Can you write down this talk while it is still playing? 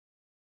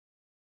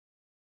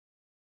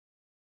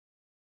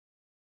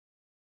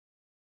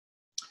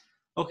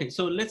Okay,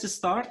 so let's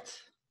start.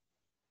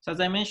 So as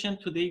I mentioned,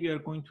 today we are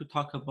going to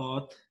talk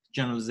about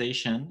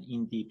generalization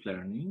in deep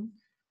learning.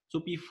 So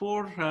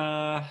before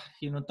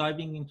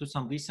diving into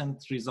some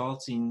recent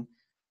results in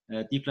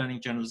deep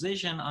learning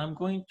generalization, I'm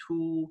going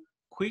to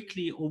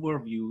quickly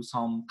overview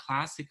some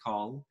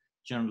classical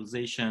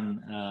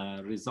generalization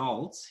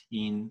results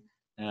in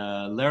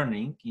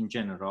learning in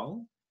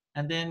general.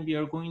 And then we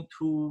are going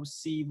to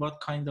see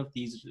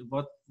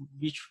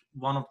which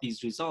one of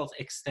these results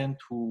extend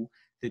to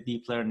the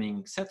deep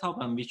learning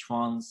setup and which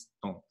ones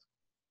don't.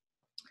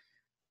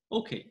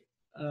 Okay.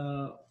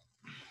 All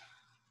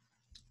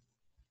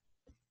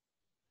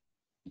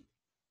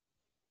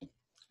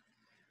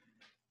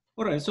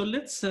right, so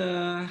let's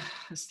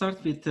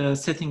start with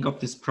setting up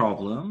this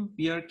problem.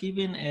 We are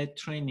given a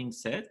training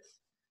set.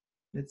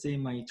 Let's say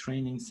my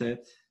training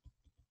set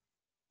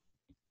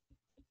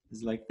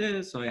is like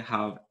this. So I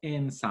have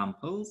n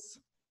samples.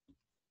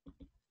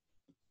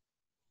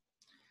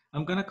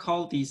 I'm going to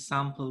call these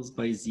samples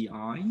by zi.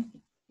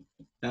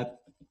 That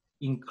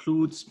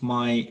includes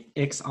my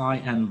xi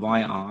and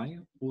yi,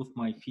 both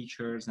my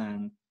features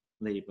and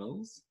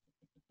labels.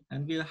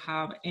 And we'll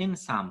have n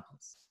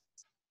samples.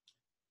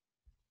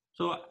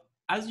 So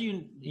as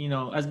we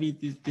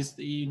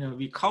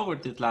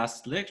covered it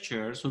last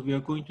lecture, so we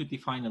are going to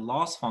define a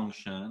loss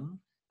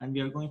function, and we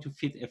are going to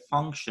fit a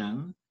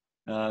function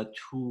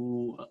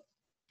to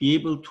be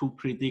able to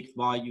predict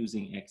y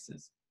using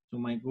x's. So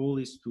my goal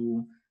is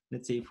to,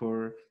 let's say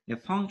for a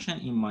function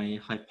in my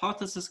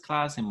hypothesis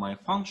class, in my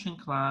function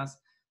class,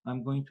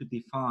 I'm going to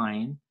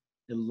define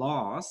a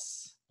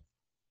loss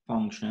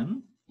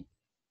function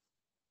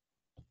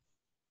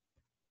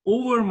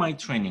over my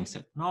training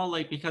set. Now,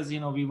 because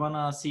we want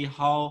to see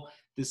how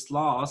this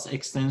loss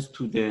extends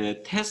to the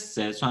test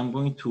set, so I'm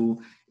going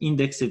to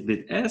index it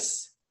with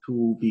s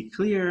to be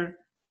clear.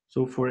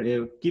 So for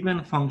a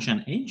given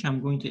function h,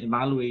 I'm going to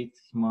evaluate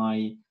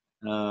my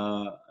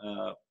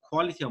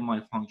quality of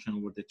my function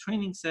over the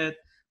training set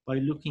by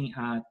looking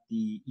at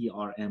the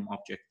ERM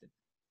objective,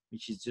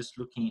 which is just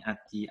looking at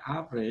the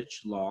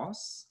average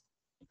loss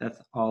that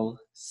I'll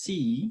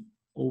see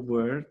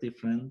over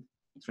different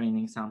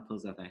training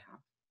samples that I have.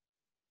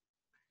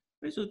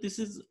 Right, so this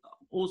is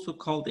also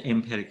called the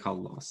empirical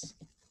loss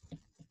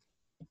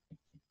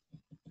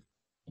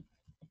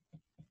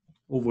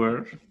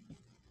over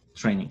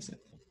training set.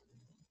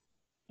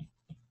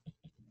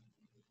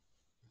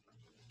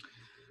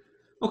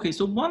 Okay,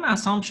 so one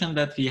assumption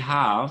that we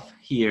have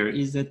here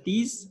is that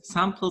these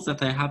samples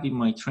that I have in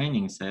my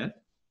training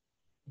set,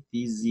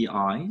 these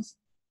zi's,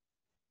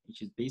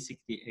 which is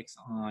basically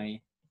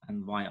xi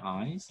and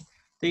yi's,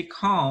 they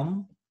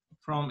come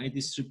from a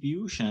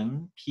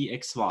distribution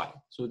pxy.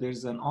 So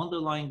there's an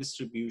underlying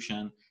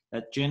distribution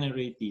that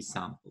generate these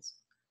samples.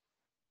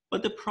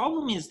 But the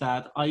problem is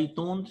that I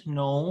don't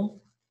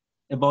know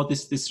about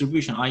this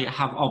distribution. I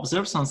have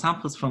observed some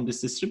samples from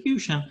this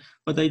distribution,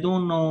 but I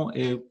don't know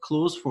a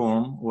closed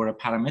form or a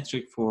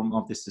parametric form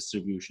of this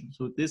distribution.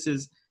 So this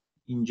is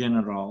in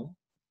general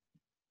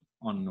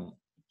unknown.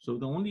 So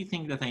the only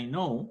thing that I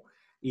know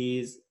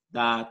is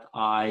that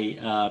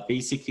I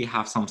basically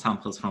have some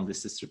samples from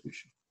this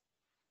distribution.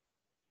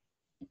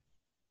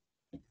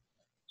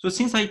 So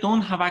since I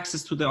don't have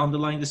access to the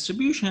underlying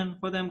distribution,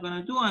 what I'm going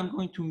to do, I'm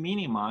going to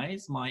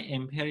minimize my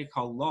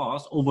empirical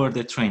loss over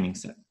the training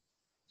set.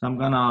 So I'm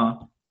going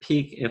to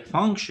pick a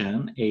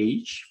function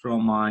h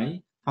from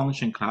my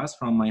function class,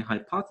 from my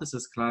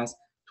hypothesis class,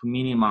 to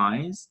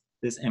minimize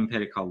this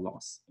empirical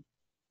loss.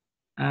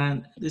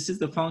 And this is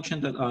the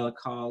function that I'll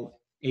call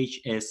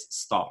hs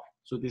star.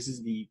 So this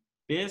is the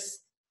best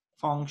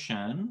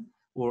function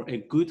or a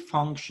good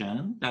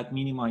function that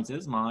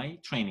minimizes my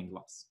training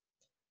loss.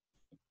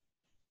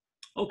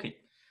 Okay,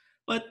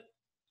 but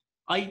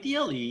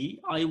ideally,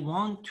 I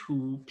want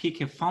to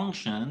pick a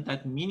function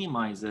that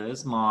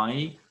minimizes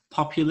my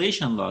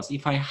population loss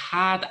if I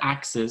had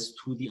access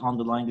to the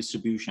underlying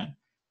distribution.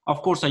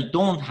 Of course, I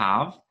don't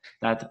have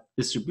that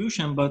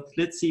distribution, but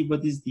let's see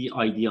what is the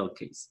ideal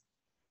case.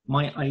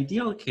 My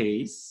ideal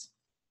case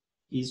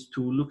is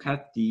to look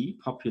at the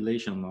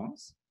population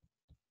loss.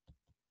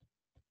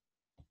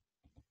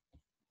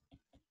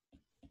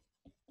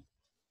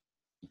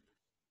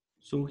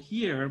 So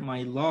here,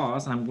 my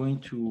loss, I'm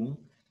going to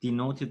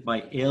denote it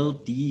by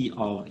LD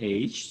of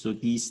H. So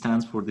D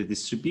stands for the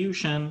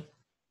distribution.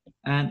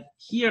 And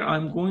here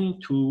I'm going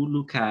to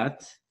look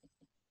at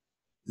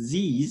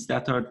Z's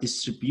that are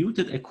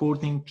distributed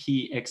according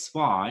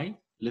PXY.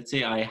 Let's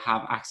say I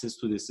have access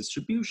to this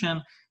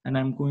distribution, and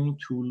I'm going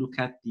to look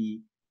at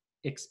the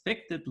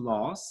expected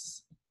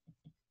loss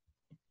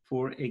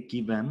for a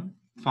given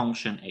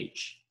function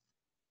H.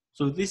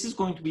 So this is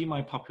going to be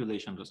my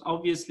population loss.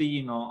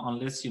 Obviously,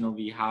 unless,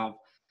 we have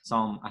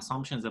some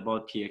assumptions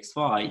about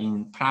PXY,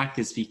 in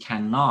practice, we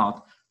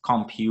cannot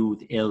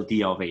compute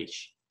LD of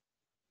H.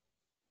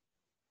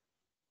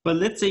 But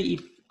let's say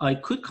if I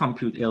could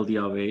compute LD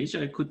of H,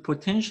 I could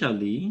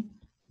potentially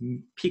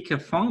pick a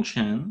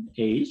function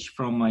H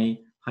from my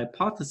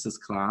hypothesis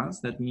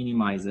class that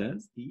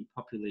minimizes the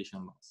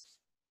population loss.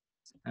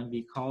 and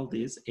we call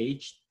this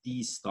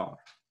HD star.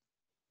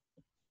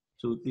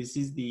 So this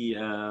is the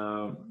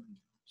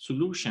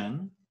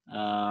solution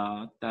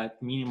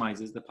that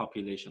minimizes the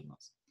population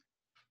loss.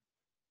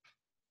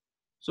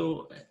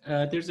 So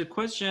there's a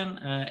question,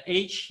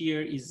 H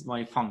here is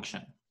my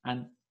function,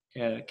 and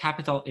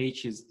capital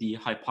H is the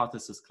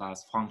hypothesis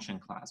class, function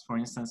class. For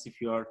instance,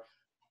 if you are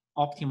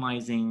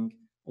optimizing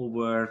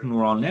over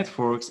neural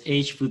networks,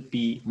 H would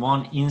be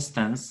one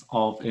instance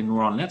of a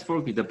neural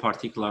network with a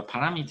particular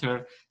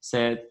parameter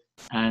set,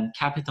 and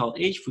capital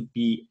H would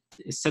be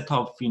a set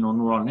of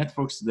neural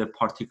networks with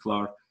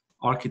particular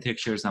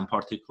architectures and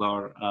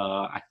particular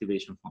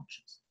activation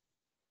functions.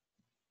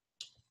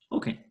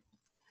 Okay.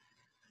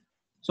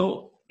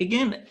 So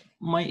again,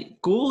 my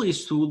goal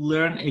is to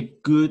learn a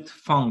good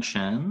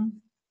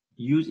function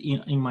used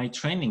in my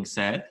training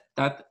set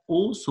that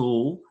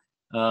also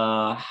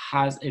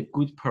has a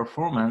good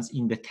performance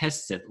in the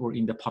test set or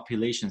in the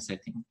population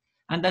setting.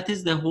 And that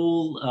is the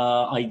whole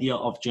idea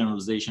of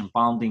generalization,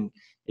 bounding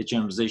a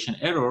generalization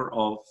error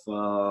of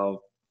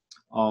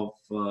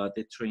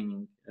the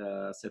training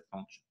set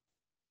function.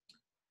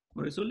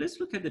 All right, so let's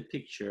look at the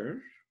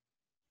picture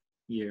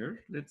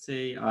here. Let's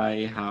say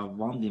I have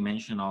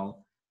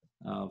one-dimensional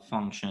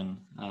function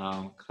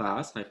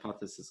class,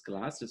 hypothesis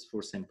class, just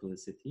for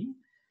simplicity.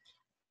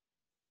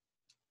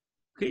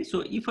 Okay,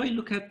 so if I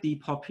look at the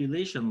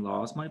population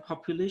loss, my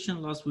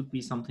population loss would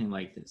be something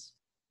like this.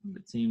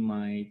 Let's say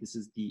this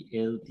is the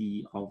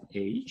LD of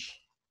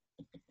H,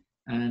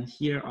 and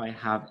here I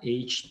have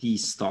HD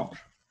star.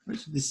 Right?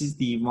 So this is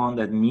the one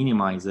that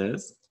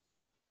minimizes.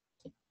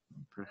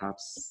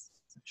 Perhaps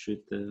I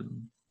should. This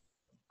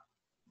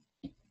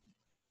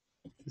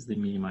is the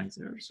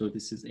minimizer. So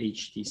this is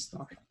HD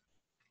star.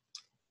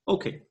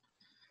 Okay.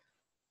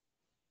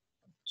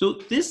 So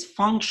this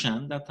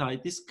function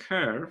this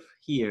curve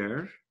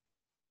here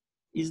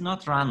is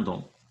not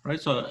random, right?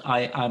 So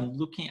I'm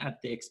looking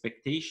at the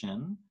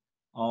expectation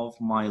of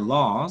my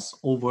loss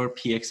over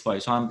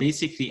pxy. So I'm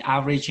basically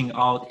averaging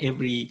out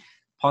every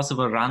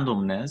possible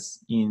randomness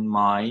in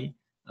my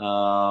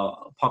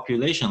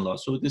population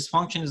loss. So this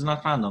function is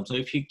not random. So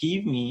if you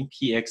give me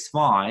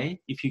pxy,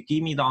 if you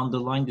give me the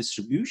underlying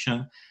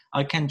distribution,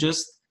 I can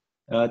just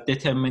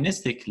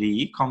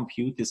deterministically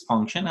compute this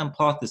function and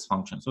plot this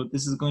function. So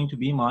this is going to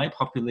be my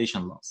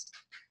population loss.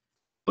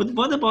 But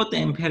what about the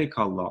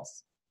empirical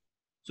loss?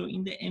 So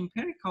in the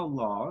empirical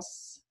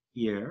loss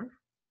here,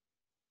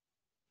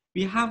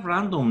 we have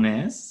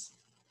randomness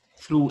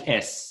through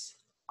S.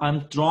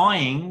 I'm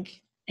drawing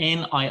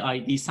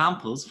NIID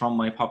samples from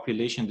my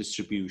population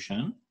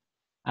distribution.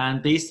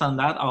 And based on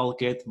that, I'll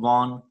get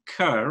one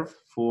curve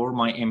for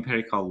my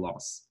empirical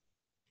loss.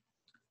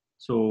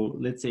 So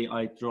let's say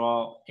I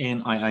draw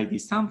NIID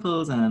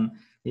samples, and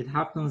it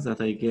happens that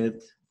I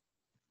get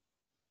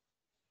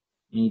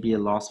maybe a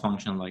loss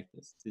function like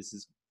this. This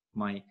is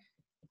my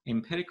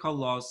empirical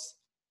loss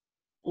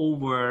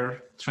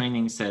over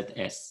training set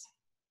S,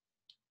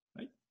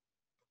 right?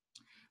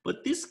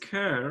 But this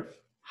curve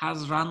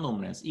has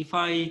randomness. If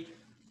I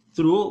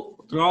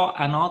draw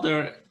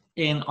another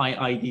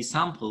NIID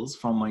samples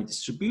from my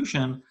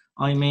distribution,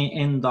 I may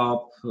end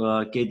up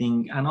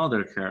getting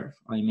another curve.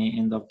 I may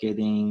end up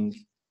getting,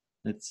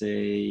 let's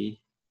say,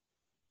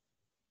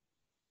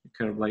 a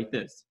curve like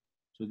this.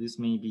 So this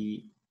may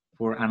be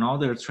for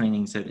another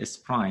training set S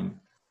prime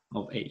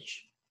of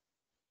H.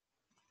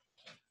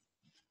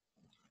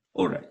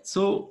 All right,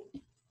 so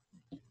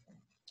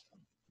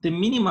the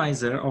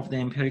minimizer of the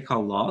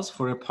empirical loss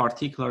for a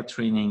particular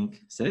training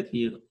set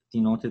we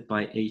denoted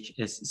by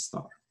HS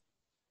star.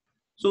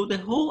 So the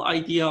whole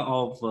idea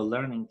of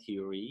learning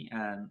theory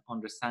and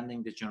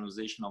understanding the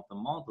generalization of the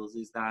models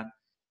is that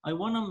I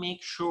want to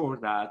make sure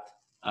that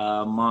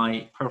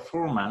my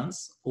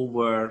performance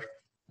over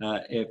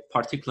a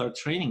particular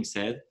training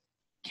set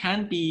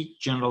can be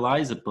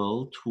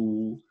generalizable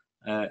to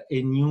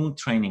a new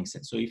training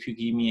set. So if you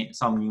give me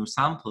some new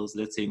samples,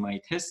 let's say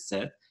my test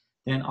set,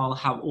 then I'll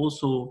have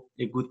also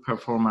a good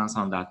performance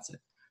on that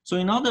set. So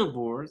in other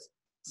words,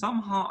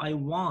 somehow I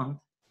want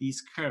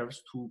these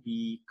curves to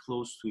be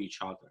close to each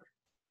other.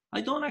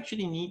 I don't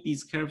actually need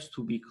these curves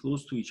to be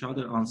close to each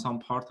other on some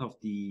part of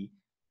the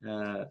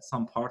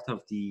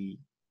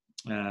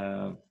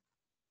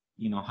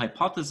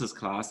hypothesis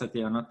class that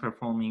they are not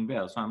performing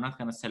well. So I'm not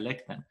going to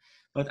select them.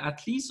 But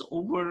at least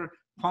over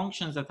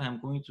functions that I'm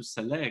going to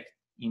select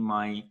in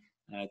my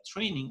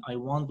training, I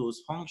want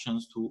those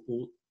functions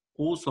to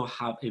also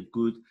have a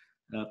good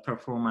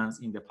performance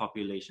in the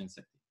population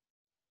setting.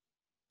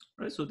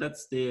 Right, so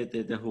that's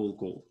the whole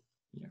goal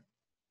here.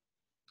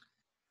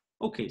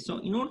 Okay, so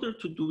in order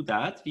to do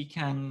that, we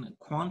can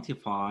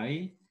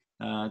quantify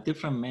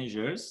different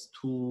measures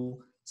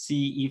to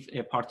see if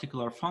a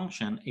particular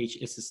function,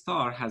 HS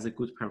star, has a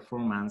good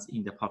performance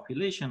in the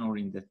population or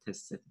in the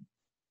test setting.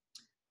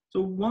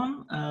 So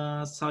one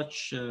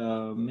such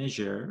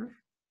measure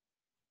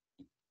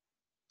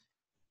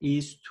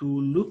is to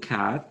look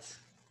at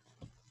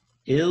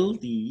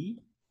LD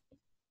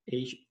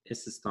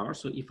HS star.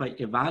 So if I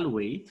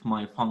evaluate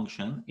my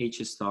function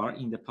H star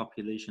in the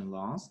population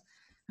loss,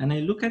 and I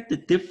look at the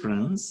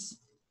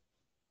difference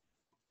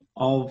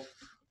of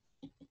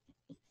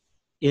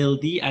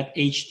LD at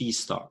HD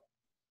star.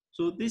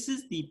 So this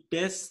is the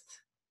best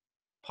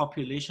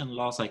population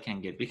loss I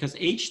can get, because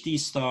HD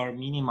star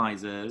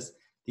minimizes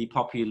the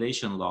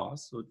population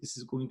loss. So this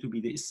is going to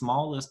be the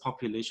smallest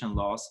population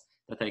loss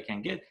that I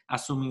can get,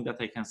 assuming that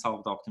I can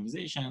solve the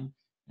optimization,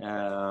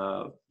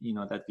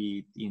 that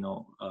we,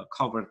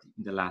 covered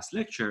in the last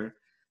lecture.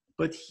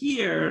 But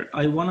here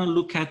I want to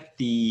look at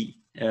the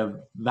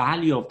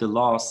value of the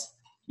loss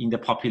in the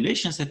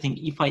population setting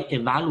if I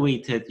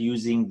evaluate it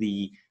using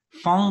the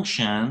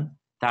function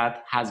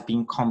that has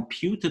been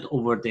computed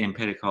over the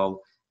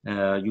empirical,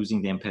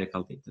 using the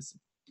empirical data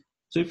set.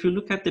 So if you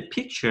look at the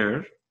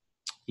picture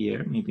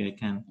here, maybe I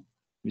can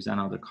use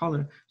another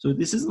color. So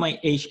this is my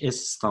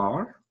HS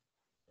star.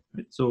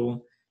 Right?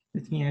 So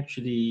let me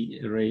actually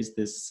erase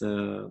this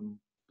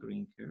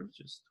green curve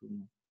just to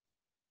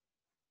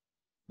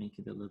make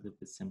it a little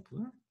bit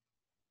simpler.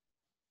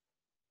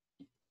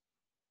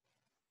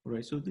 All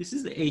right, so this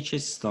is the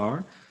HS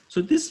star.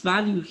 So this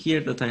value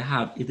here that I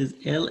have, it is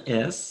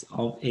LS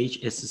of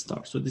HS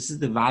star. So this is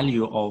the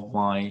value of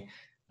my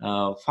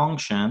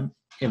function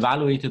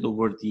evaluated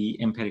over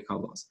the empirical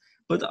loss.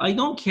 But I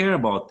don't care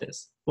about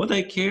this. What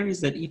I care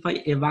is that if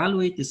I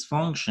evaluate this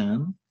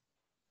function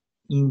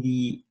in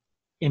the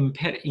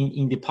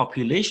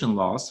population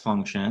loss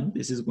function,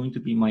 this is going to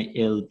be my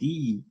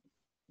LD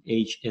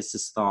HS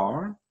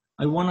star.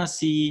 I want to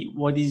see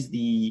what is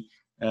the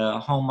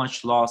how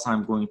much loss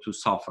I'm going to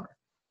suffer.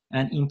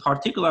 And in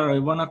particular, I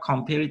want to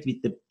compare it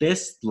with the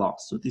best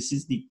loss. So this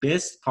is the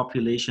best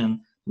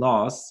population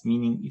loss,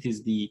 meaning it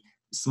is the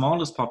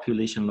smallest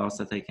population loss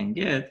that I can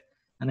get.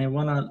 And I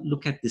want to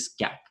look at this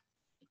gap.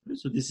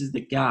 So this is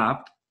the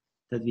gap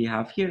that we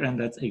have here, and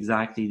that's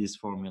exactly this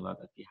formula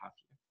that we have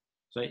here.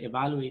 So I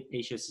evaluate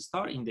HS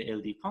star in the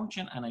LD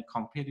function, and I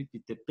compare it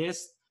with the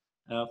best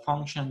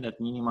function that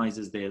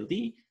minimizes the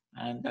LD,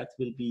 and that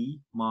will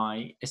be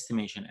my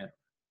estimation error.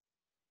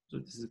 So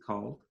this is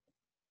called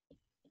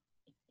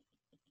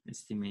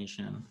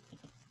estimation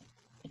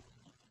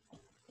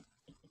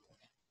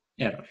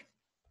error.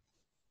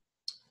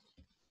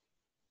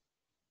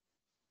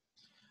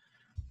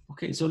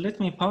 Okay, so let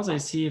me pause. I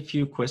see a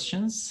few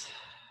questions.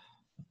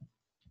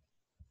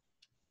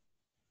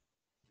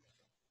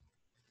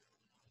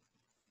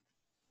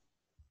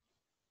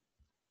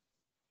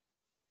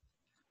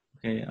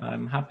 Okay,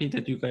 I'm happy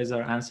that you guys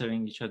are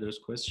answering each other's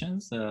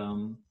questions.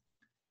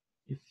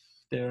 If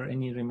there are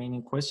any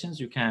remaining questions,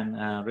 you can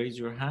raise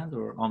your hand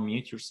or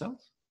unmute yourself.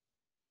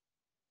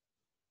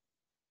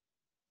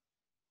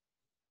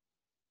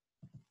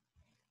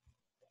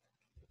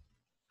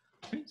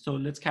 Okay, so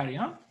let's carry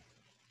on.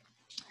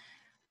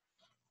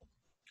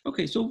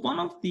 Okay, so one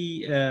of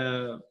the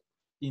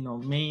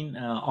main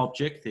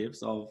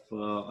objectives of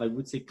I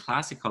would say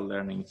classical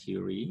learning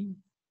theory,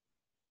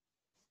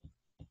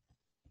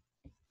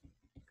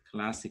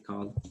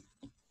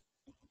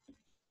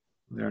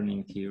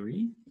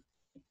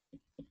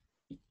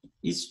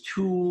 is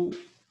to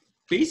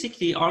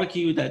basically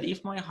argue that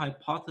if my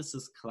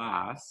hypothesis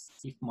class,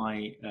 if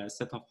my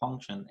set of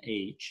function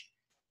H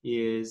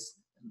is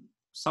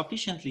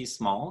sufficiently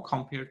small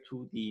compared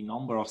to the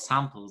number of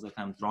samples that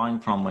I'm drawing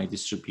from my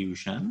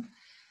distribution,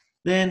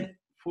 then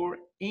for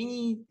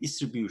any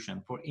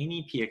distribution, for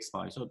any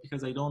pxy, so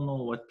because I don't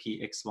know what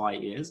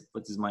pxy is,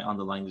 what is my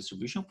underlying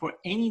distribution, for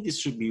any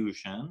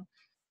distribution,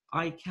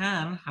 I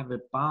can have a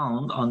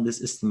bound on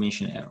this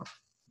estimation error.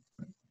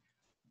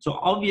 So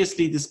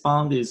obviously this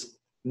bound is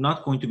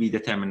not going to be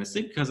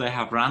deterministic because I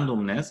have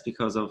randomness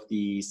because of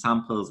the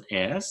samples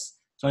S.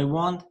 So I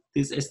want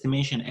this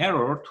estimation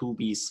error to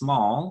be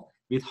small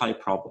with high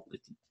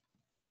probability.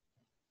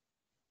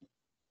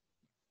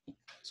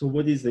 So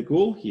what is the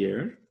goal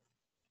here?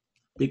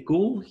 The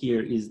goal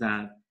here is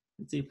that,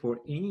 let's say for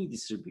any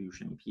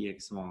distribution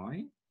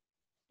pxy,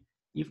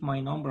 if my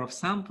number of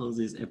samples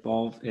is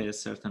above a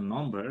certain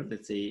number,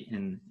 let's say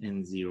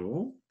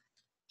n0,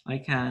 I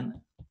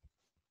can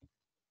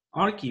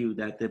argue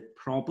that the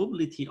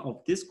probability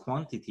of this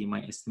quantity,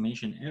 my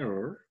estimation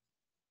error,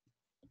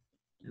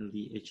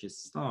 LDHS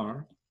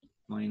star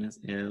minus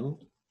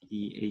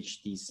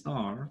LDHD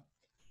star,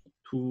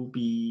 to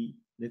be,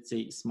 let's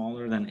say,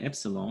 smaller than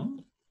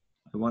epsilon,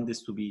 I want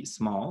this to be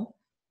small,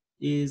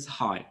 is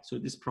high. So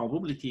this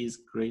probability is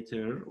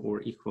greater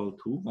or equal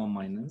to 1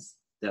 minus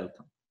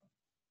delta.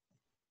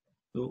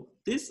 So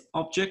this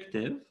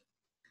objective,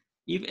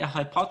 if a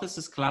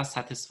hypothesis class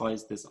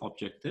satisfies this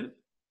objective,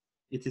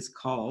 it is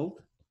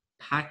called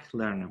PAC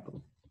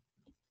learnable.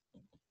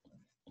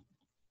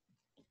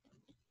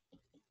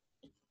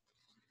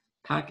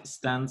 PAC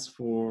stands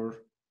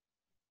for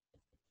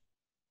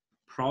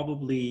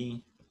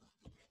probably,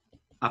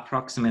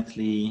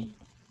 approximately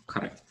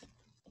correct.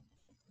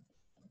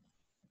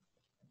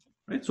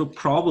 Right? So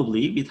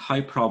probably with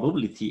high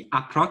probability,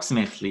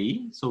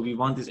 approximately, so we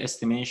want this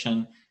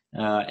estimation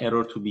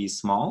error to be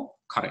small,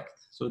 correct.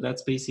 So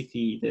that's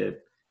basically the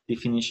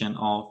definition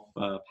of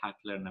PAC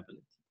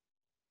learnability.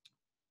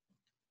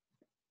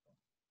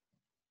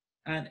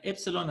 And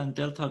epsilon and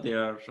delta, they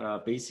are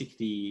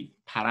basically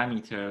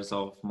parameters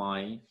of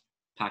my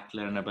pack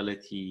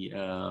learnability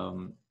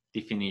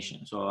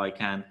definition. So I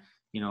can,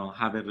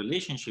 have a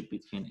relationship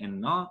between n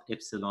naught,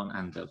 epsilon,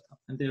 and delta.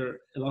 And there are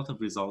a lot of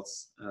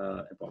results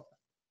about that.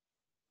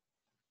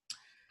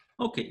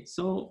 Okay,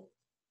 so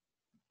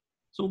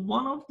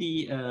one of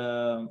the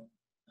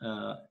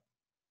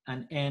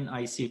and n,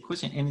 I see a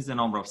question. N is the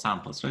number of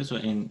samples, right? So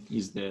n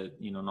is the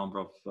number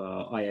of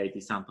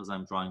IID samples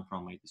I'm drawing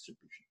from my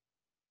distribution.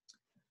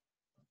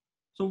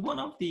 So one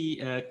of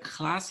the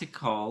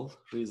classical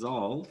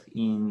results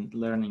in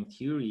learning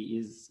theory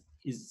is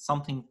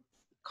something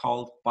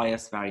called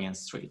bias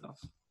variance trade-off.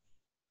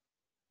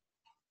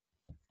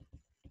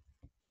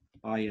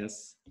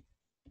 Bias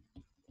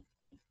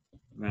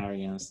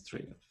variance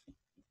trade-off.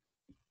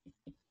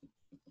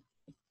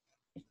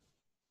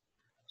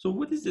 So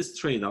what is this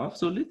trade-off?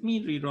 So let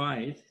me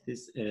rewrite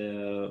this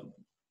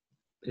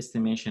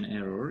estimation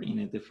error in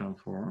a different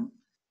form.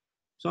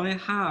 So I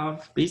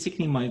have,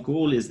 basically my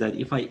goal is that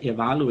if I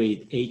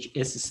evaluate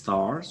HS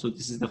star, so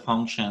this is the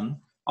function,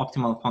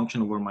 optimal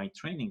function over my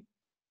training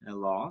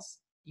loss.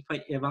 If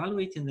I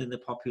evaluate in the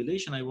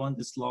population, I want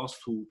this loss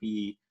to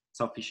be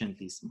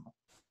sufficiently small.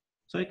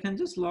 So I can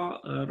just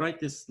write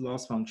this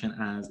loss function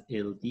as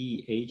LD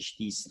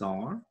HD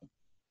star.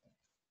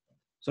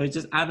 So I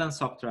just add and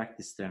subtract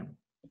this term.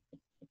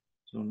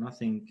 So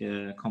nothing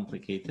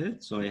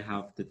complicated. So I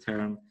have the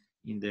term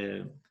in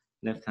the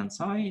left-hand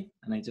side,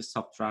 and I just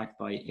subtract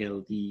by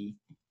LD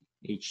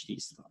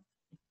HD star.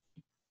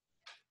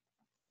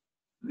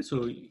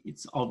 So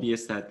it's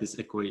obvious that this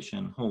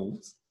equation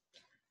holds.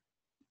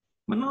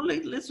 But now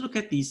let's look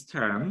at these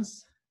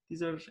terms.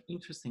 These are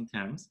interesting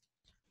terms.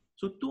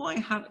 So do I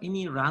have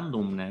any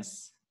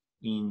randomness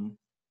in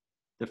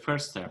the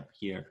first term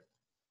here?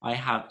 I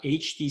have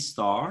HD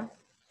star,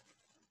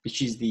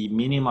 which is the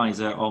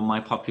minimizer of my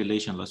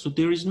population loss. So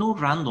there is no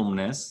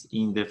randomness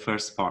in the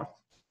first part.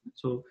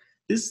 So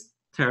this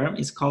term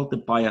is called the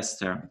bias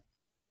term.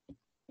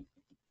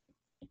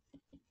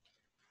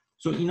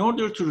 So in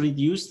order to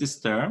reduce this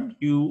term,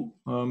 you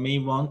may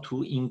want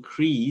to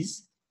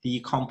increase the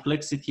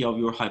complexity of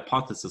your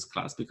hypothesis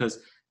class, because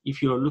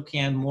if you're looking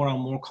at more and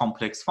more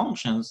complex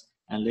functions,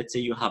 and let's say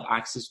you have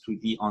access to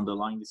the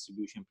underlying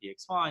distribution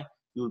pxy,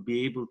 you'll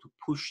be able to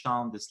push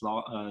down this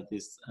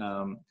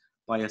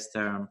bias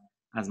term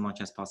as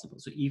much as possible.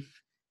 So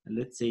if,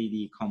 let's say,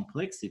 the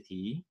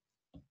complexity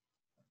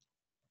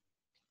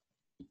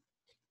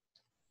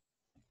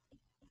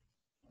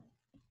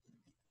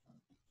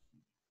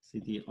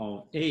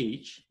of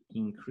H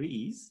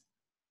increase,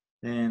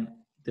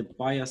 then the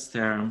bias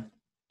term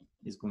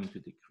is going to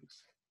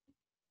decrease.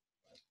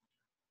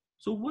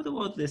 So what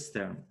about this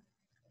term?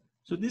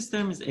 So this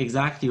term is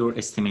exactly your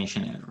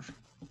estimation error.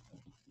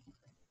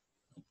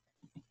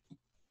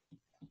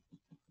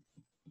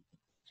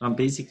 So I'm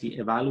basically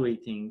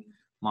evaluating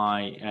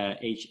my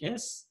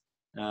HS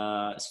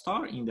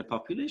star in the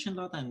population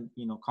lot and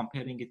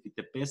comparing it with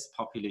the best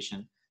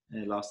population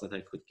loss that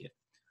I could get.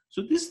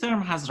 So this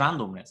term has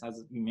randomness,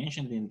 as we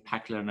mentioned in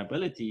pack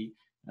learnability.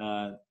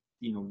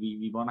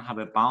 We want to have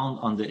a bound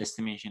on the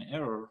estimation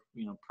error,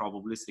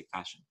 probabilistic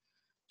fashion.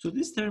 So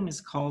this term is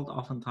called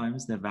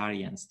oftentimes the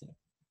variance term,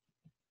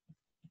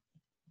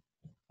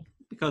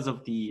 because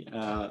of the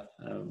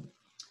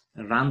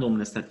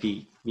randomness that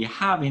we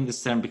have in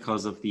this term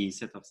because of the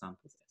set of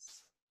samples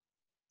S.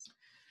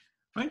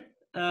 Right?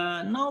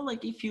 Now,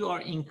 like if you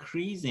are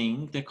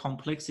increasing the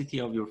complexity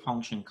of your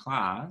function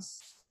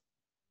class,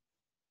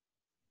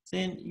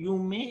 then you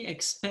may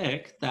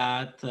expect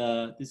that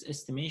this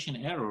estimation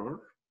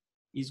error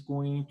is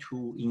going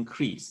to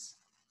increase,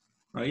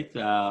 right?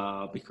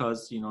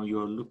 Because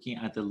you're looking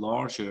at a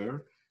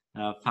larger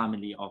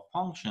family of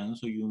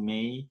functions, so you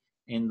may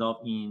end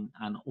up in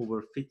an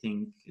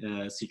overfitting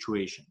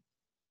situation,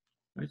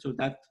 right? So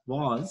that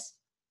was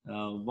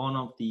one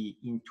of the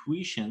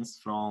intuitions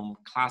from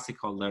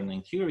classical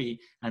learning theory,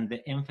 and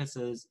the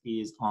emphasis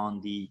is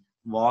on the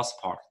was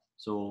part.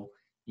 So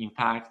in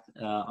fact,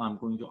 I'm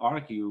going to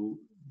argue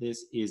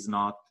this is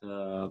not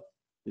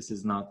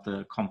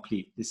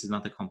complete. This is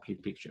not a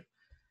complete picture.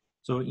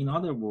 So in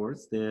other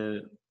words,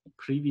 the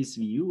previous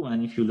view,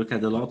 and if you look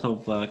at a lot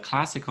of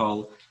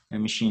classical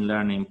machine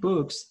learning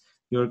books,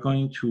 you're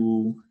going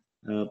to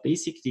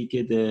basically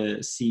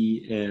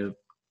see a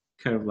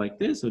curve like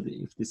this. So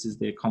if this is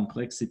the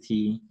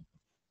complexity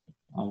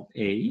of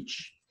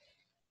H,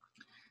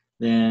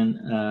 then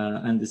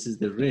and this is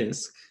the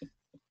risk.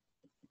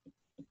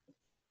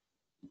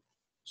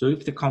 So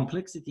if the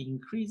complexity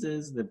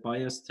increases, the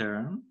bias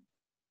term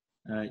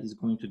is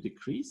going to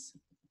decrease,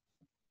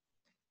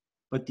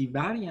 but the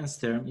variance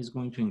term is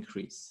going to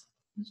increase.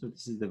 So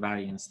this is the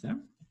variance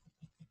term.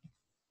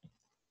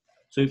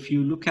 So if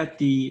you look at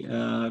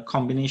the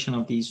combination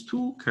of these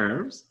two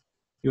curves,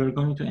 you're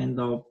going to end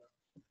up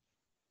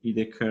with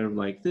a curve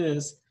like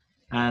this,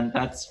 and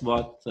that's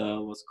what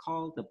was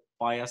called the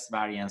bias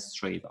variance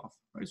trade-off.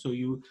 Right? So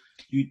you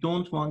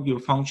don't want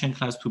your function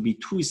class to be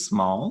too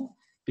small,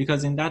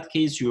 because in that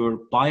case, your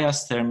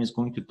bias term is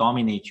going to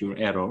dominate your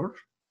error,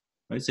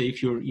 right? So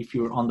if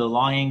your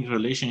underlying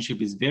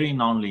relationship is very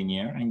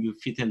nonlinear and you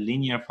fit a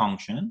linear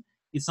function,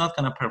 it's not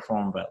going to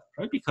perform well,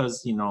 right?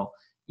 Because, you know,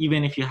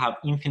 even if you have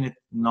infinite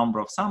number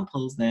of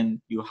samples,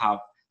 then you have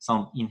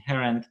some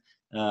inherent,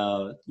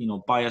 you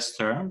know, bias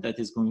term that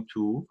is going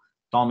to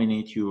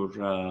dominate your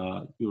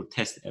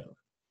test error.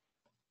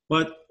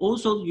 But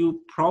also,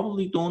 you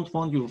probably don't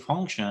want your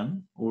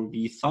function, or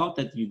we thought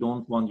that you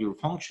don't want your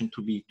function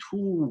to be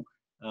too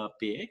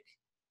big,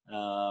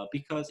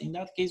 because in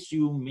that case,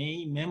 you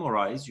may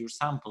memorize your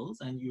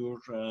samples and your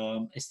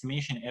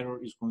estimation error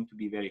is going to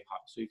be very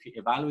high. So if you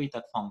evaluate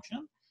that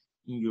function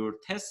in your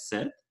test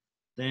set,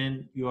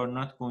 then you are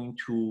not going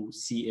to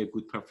see a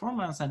good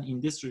performance. And in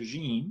this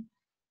regime,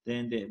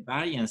 then the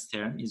variance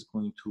term is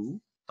going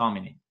to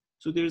dominate.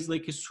 So there's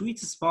like a sweet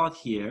spot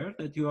here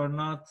that you are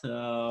not,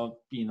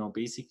 you know,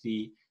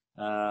 basically,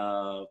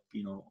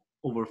 you know,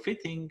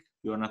 overfitting,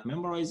 you are not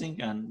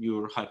memorizing, and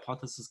your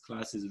hypothesis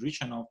class is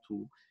rich enough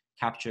to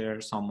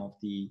capture some of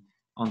the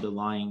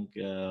underlying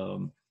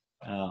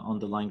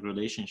underlying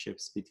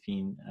relationships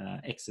between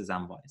x's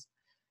and y's.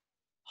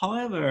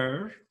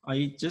 However,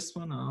 I just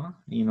wanna,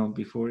 you know,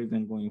 before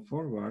even going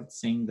forward,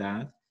 saying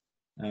that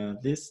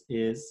this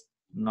is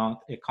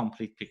not a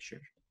complete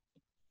picture,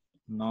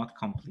 not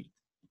complete.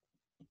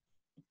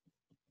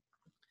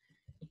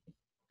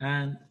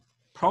 And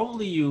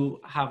probably you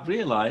have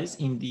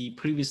realized in the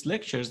previous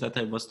lectures that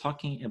I was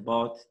talking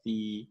about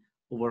the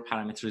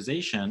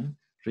overparameterization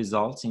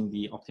results in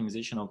the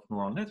optimization of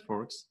neural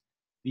networks.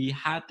 We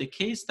had the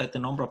case that the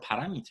number of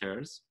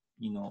parameters,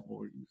 you know,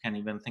 or you can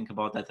even think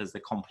about that as the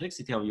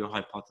complexity of your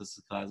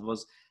hypothesis class,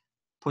 was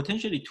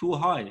potentially too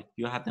high.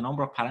 You had the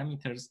number of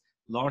parameters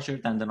larger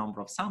than the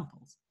number of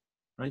samples,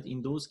 right?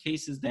 In those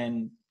cases,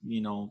 then,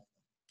 you know,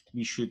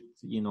 we should,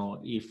 you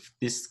know, if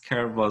this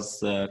curve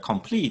was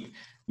complete,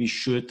 we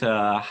should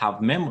have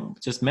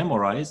just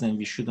memorized, and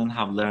we shouldn't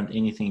have learned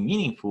anything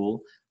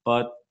meaningful,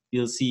 but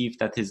we'll see if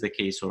that is the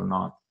case or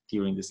not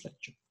during this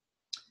lecture.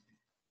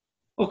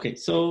 Okay,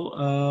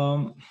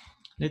 so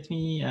let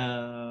me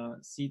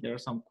see, there are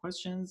some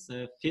questions.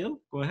 Phil,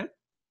 go ahead.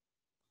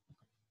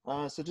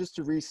 So just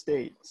to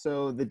restate,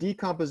 so the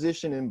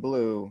decomposition in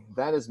blue,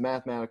 that is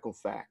mathematical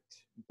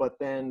fact, but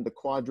then the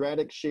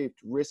quadratic shaped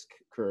risk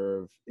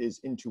curve is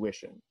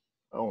intuition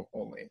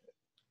only.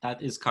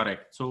 That is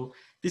correct. So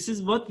this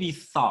is what we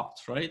thought,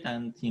 right?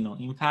 And, you know,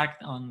 in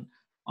fact,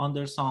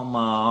 under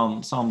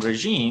some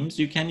regimes,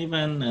 you can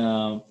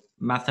even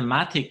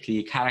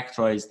mathematically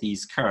characterize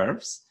these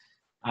curves.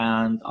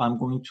 And I'm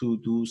going to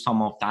do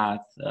some of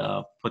that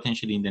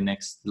potentially in the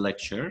next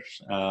lecture.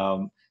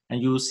 And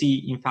you'll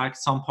see, in fact,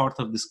 some part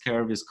of this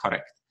curve is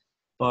correct.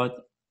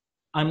 But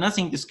I'm not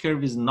saying this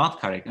curve is not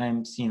correct.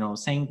 I'm, you know,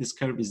 saying this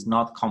curve is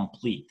not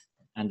complete.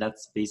 And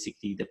that's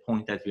basically the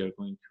point that we are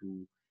going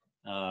to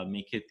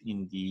make it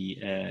in the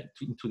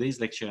in today's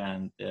lecture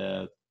and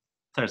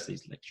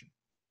Thursday's lecture.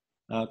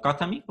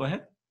 Gautami, go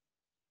ahead.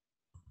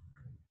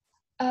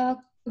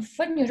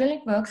 For neural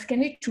networks, can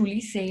we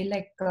truly say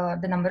like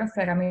the number of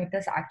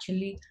parameters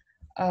actually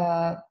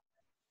are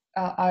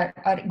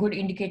good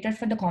indicators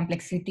for the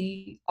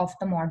complexity of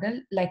the model?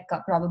 Like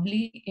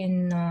probably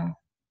in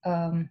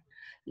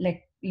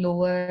like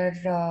lower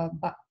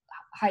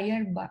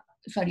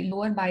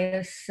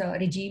bias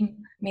regime,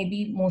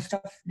 maybe most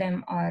of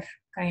them are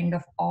kind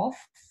of off,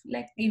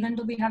 like even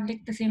though we have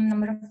like the same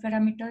number of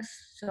parameters.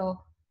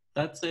 So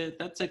that's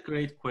a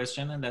great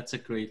question, and that's a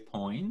great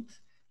point.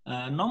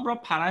 Number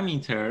of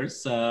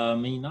parameters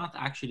may not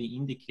actually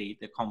indicate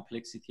the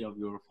complexity of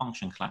your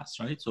function class,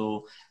 right?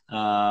 So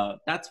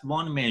that's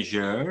one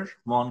measure,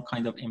 one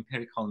kind of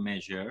empirical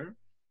measure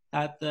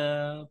that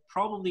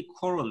probably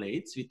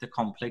correlates with the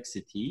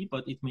complexity,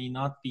 but it may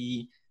not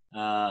be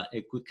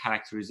a good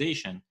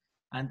characterization.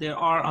 And there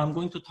are, I'm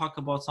going to talk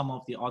about some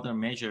of the other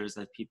measures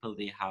that people,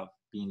 they have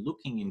been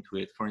looking into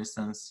it. For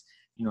instance,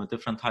 you know,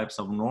 different types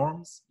of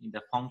norms in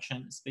the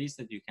function space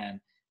that you can,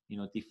 you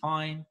know,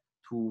 define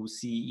to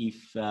see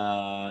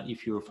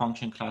if your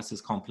function class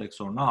is complex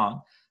or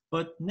not.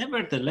 But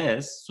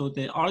nevertheless, so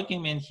the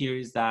argument here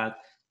is that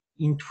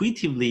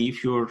intuitively,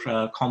 if your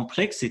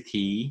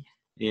complexity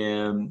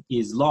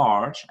is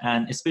large,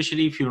 and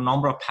especially if your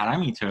number of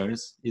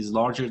parameters is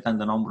larger than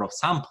the number of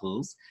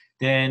samples,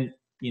 then,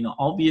 you know,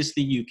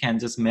 obviously you can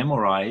just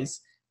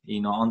memorize,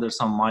 you know, under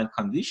some mild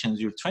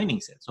conditions, your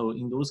training set. So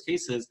in those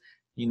cases,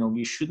 you know,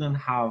 we shouldn't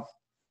have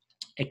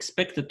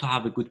expected to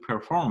have a good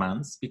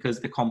performance because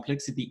the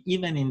complexity,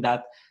 even in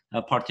that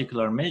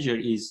particular measure,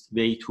 is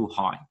way too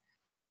high.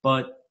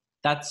 But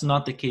that's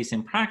not the case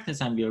in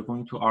practice, and we are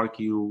going to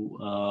argue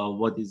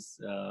what is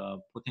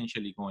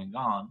potentially going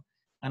on.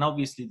 And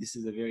obviously, this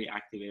is a very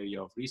active area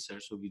of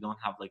research, so we don't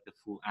have like the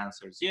full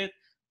answers yet.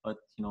 But,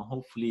 you know,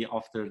 hopefully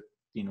after,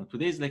 you know,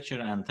 today's lecture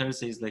and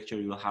Thursday's lecture,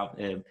 you'll have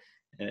a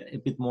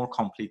bit more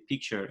complete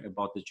picture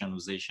about the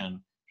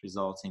generalization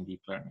results in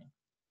deep learning.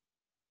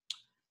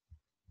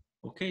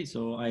 Okay,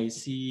 so I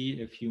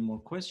see a few more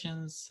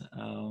questions.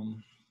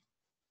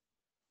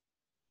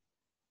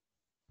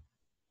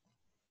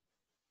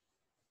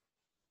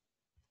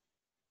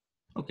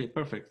 Okay,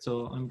 perfect.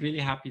 So I'm really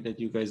happy that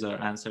you guys are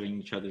answering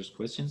each other's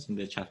questions in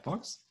the chat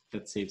box.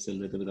 That saves a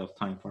little bit of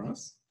time for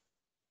us.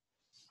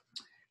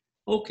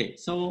 Okay,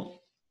 so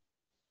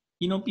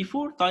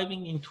before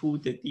diving into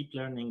the deep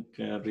learning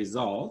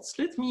results,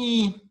 let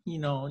me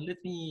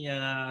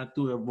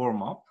do a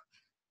warm up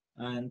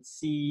and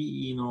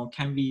see,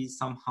 can we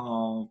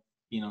somehow,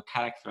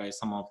 characterize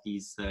some of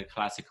these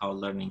classical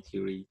learning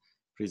theory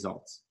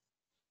results.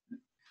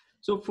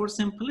 So for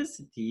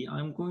simplicity,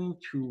 I'm going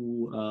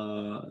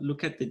to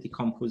look at the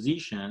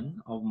decomposition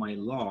of my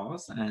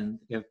loss and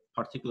a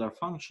particular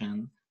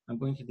function. I'm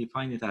going to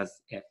define it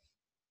as f.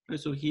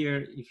 So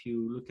here, if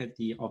you look at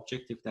the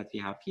objective that we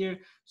have here,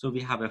 so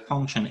we have a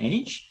function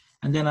h,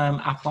 and then I'm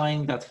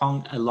applying that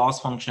a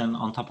loss function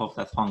on top of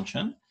that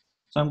function.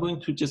 So I'm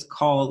going to just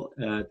call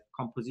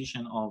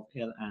composition of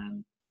L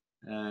and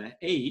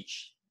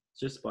h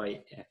just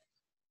by f.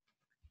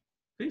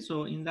 Okay,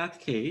 so in that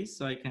case,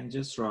 I can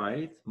just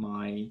write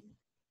my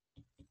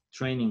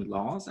training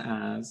loss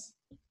as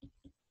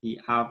the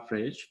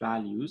average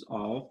values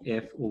of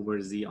f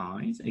over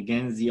zi's.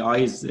 Again,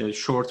 zi is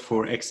short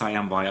for xi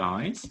and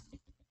yi's.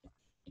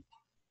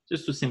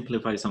 Just to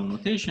simplify some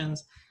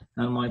notations,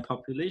 and my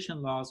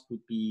population loss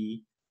would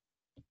be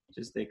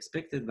just the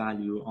expected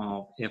value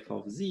of f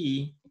of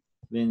z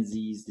when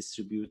z is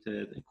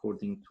distributed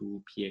according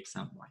to px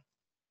and y.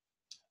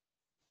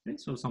 Okay,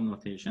 so some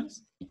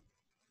notations.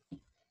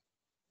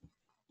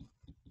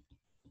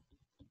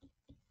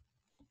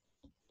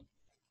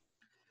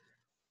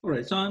 All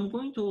right, so I'm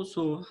going to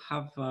also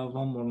have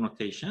one more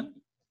notation,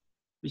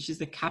 which is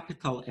the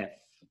capital F.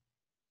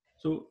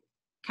 So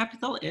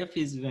capital F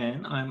is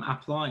when I'm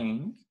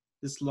applying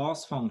this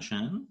loss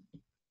function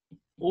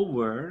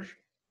over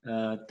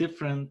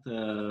different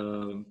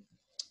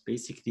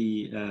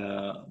basically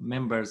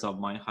members of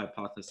my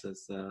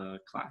hypothesis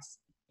class.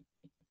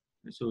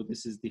 So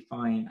this is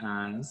defined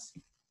as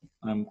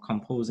I'm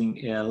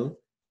composing L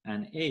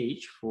and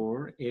H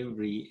for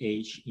every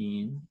H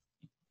in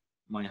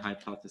my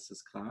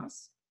hypothesis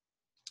class.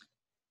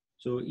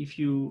 So if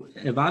you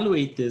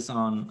evaluate this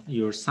on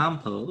your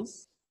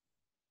samples,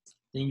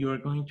 then you are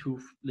going to,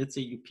 let's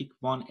say you pick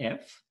one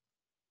F,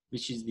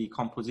 which is the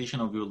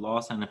composition of your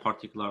loss and a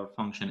particular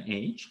function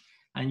H,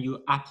 and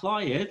you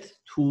apply it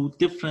to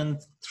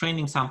different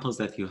training samples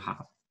that you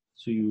have.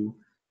 So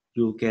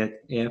you'll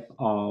get F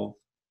of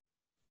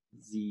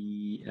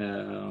the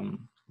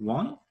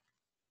 1.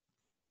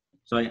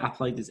 So I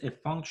apply this F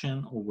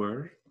function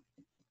over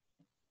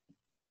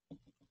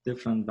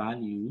different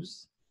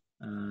values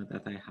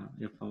that I have,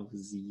 F of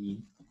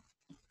z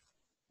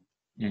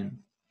n.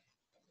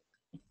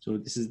 So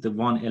this is the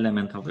one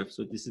element of F.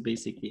 So this is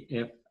basically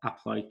F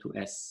applied to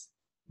S,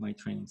 my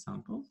training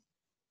sample.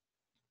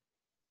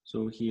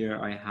 So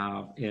here I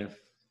have F,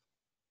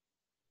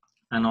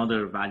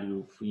 another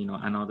value,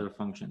 another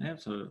function F.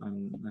 So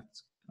I'm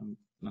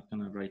not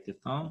going to write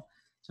it down.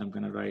 So I'm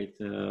going to write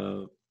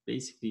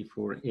basically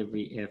for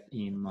every F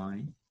in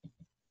my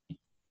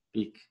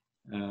big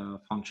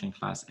function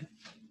class F.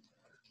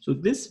 So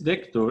this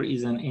vector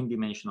is an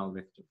n-dimensional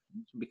vector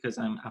because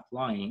I'm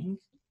applying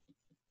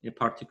a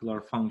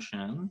particular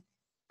function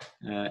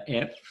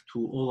f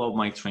to all of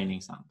my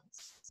training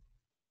samples.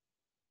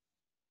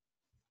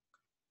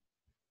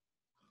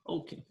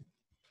 Okay.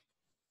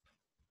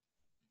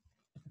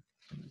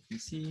 Let me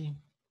see.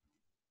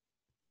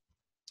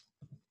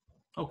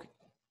 Okay.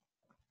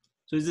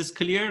 So is this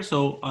clear?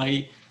 So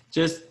I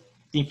just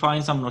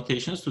define some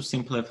notations to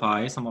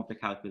simplify some of the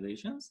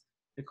calculations.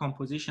 The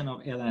composition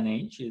of L and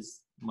H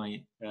is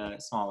my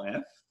small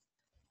f.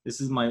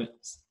 This is my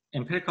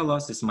empirical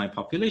loss. This is my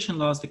population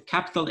loss. The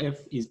capital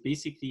F is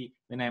basically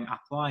when I'm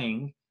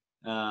applying,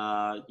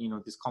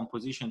 this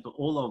composition to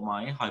all of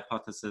my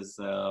hypothesis,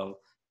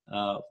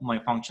 my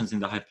functions in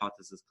the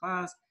hypothesis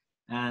class.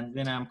 And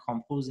when I'm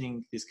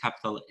composing this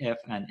capital F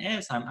and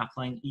S, I'm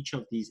applying each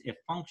of these F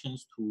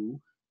functions to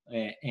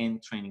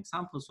n training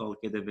samples. So I'll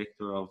get a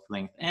vector of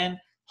length n.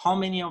 How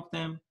many of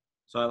them?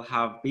 So I'll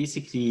have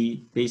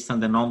basically, based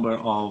on the number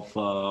of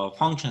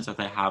functions that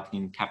I have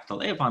in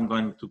capital F, I'm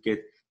going to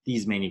get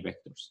these many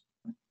vectors.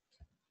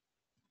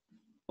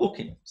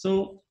 Okay,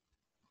 so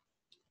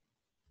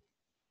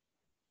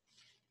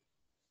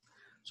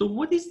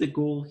what is the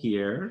goal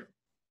here?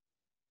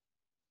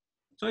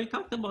 So I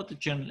talked about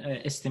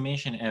the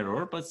estimation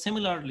error, but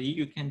similarly,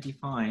 you can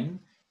define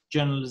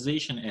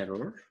generalization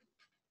error.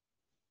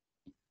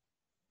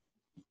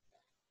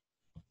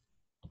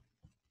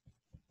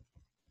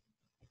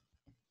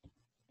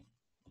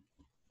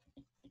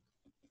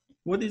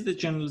 What is the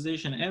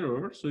generalization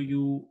error? So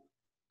you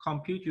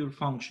compute your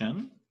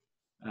function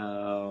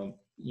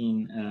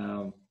using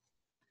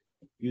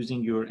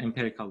your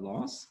empirical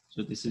loss.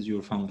 So this is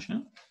your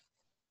function.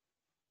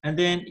 And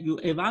then you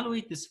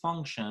evaluate this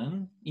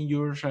function in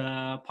your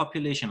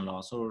population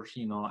loss, or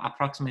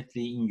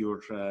approximately in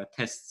your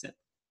test set.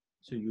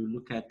 So you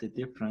look at the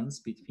difference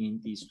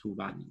between these two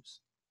values.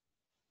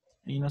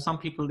 Some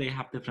people, they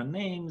have different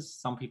names.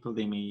 Some people,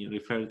 they may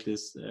refer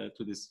this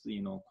to this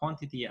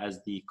quantity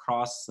as the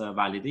cross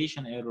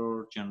validation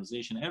error,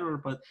 generalization error.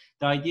 But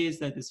the idea is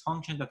that this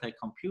function that I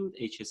compute,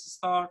 HS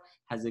star,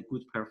 has a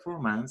good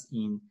performance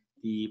in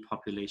the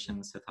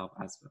population setup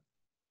as well.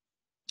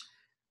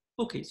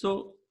 Okay,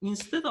 so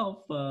instead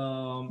of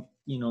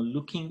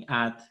looking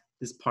at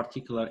this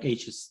particular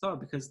HS star,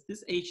 because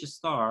this HS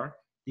star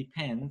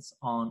depends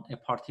on a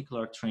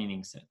particular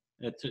training set,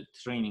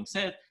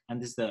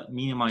 and this is the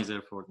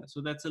minimizer for that.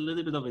 So that's a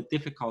little bit of a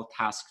difficult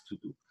task to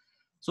do.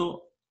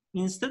 So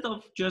instead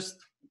of just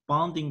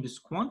bounding this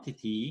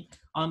quantity,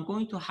 I'm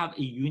going to have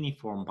a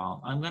uniform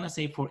bound. I'm going to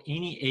say for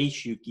any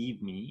H you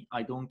give me,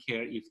 I don't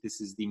care if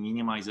this is the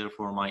minimizer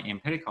for my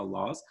empirical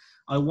laws,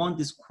 I want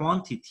this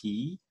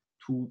quantity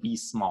to be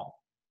small,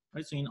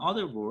 right? So in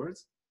other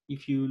words,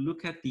 if you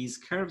look at these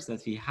curves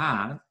that we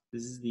had,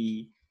 this is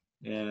the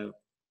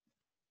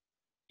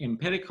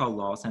empirical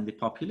laws and the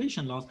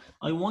population laws,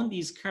 I want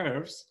these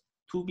curves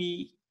to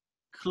be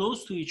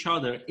close to each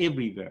other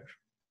everywhere.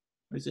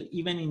 Right? So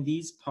even in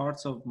these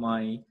parts of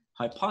my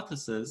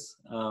hypothesis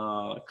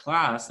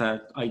class,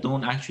 that I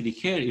don't actually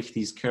care if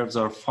these curves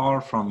are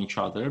far from each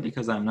other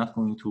because I'm not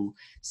going to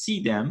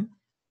see them,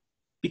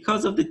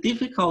 because of the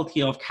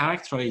difficulty of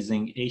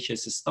characterizing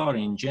HS star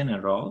in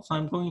general. So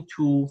I'm going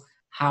to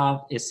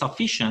have a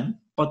sufficient,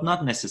 but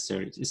not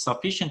necessary, a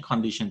sufficient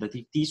condition that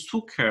if these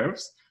two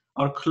curves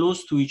are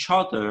close to each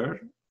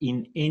other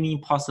in any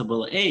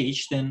possible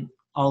H, then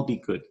I'll be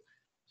good.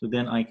 So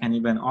then I can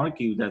even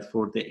argue that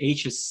for the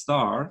HS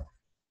star,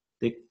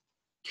 the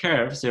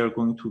curves, they're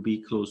going to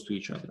be close to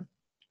each other.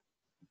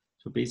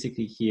 So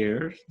basically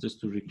here, just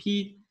to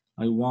repeat,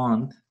 I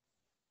want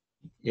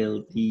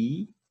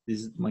LD,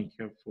 this is my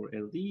curve for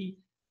LD,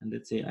 and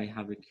let's say I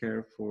have a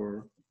curve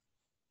for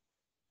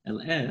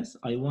LS.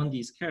 I want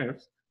these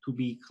curves to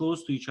be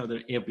close to each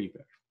other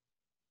everywhere.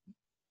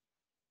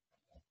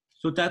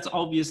 So that's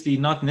obviously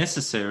not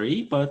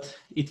necessary, but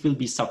it will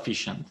be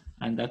sufficient.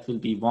 And that will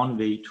be one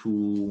way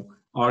to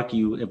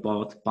argue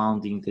about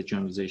bounding the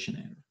generalization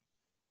error.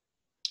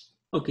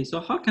 Okay, so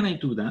how can I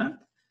do that?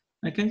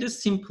 I can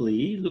just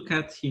simply look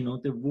at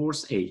the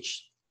worst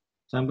H.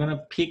 So I'm going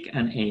to pick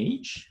an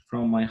H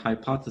from my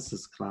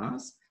hypothesis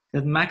class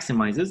that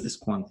maximizes this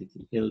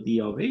quantity,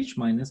 LD of H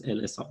minus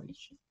LS of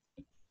H.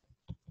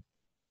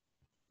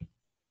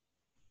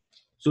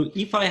 So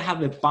if I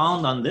have a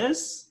bound on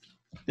this,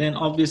 then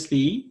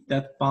obviously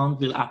that bound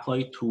will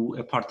apply to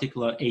a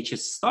particular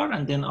HS star,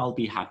 and then I'll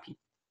be happy.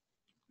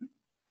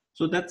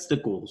 So that's the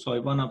goal. So I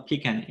want to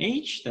pick an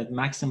H that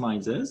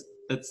maximizes,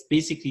 that's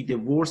basically the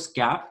worst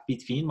gap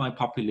between my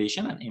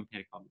population and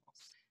empirical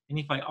loss. And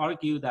if I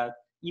argue that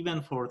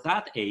even for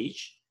that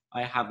H,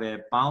 I have a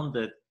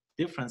bounded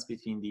difference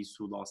between these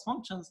two loss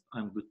functions,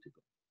 I'm good to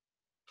go.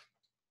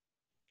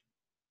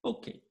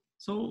 Okay,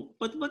 so,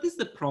 but what is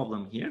the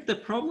problem here? The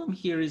problem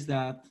here is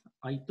that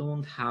I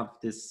don't have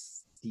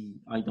this,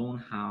 I don't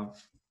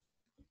have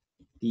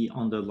the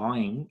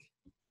underlying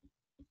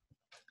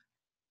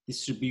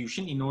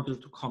distribution in order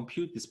to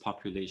compute this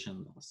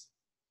population loss.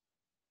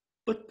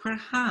 But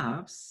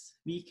perhaps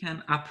we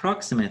can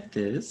approximate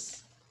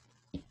this.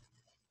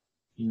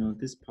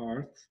 This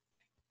part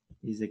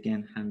is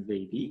again hand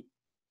wavy.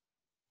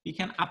 We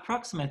can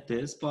approximate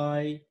this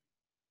by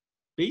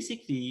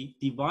basically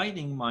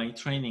dividing my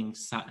training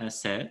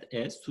set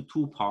S to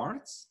two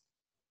parts,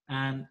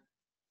 and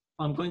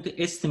I'm going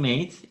to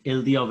estimate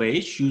LD of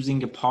H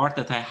using a part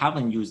that I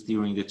haven't used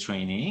during the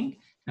training,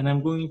 and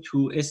I'm going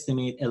to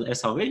estimate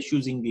LS of H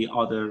using the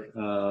other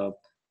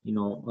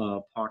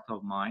part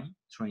of my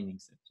training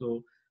set.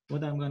 So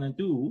what I'm going to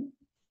do,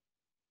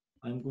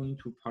 I'm going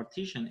to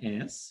partition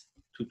S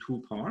to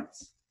two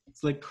parts.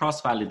 It's like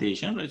cross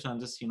validation, right? So I'm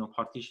just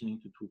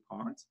partitioning to two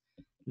parts.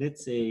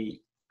 Let's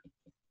say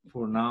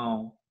for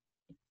now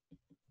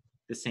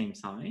the same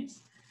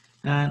size,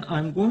 and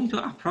I'm going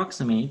to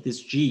approximate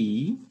this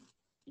G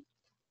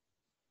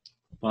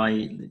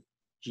by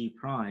G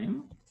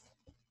prime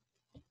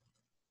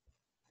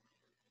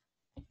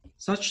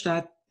such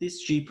that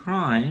this G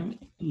prime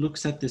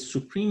looks at the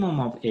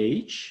supremum of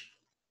H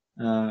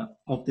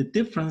of the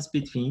difference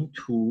between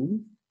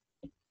two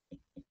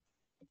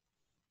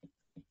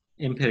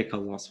empirical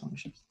loss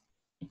functions.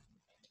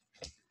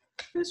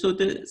 So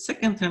the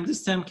second term,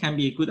 this term can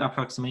be a good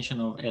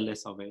approximation of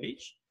LS of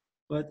H,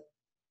 but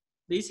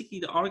basically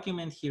the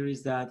argument here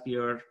is that we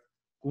are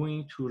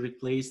going to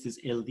replace this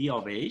LD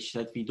of H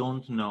that we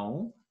don't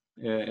know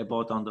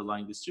about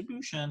underlying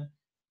distribution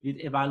with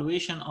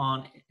evaluation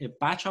on a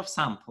batch of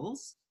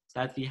samples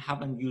that we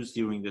haven't used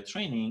during the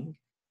training.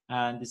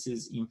 And this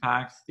is in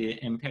fact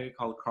the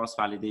empirical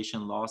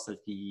cross-validation loss that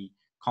we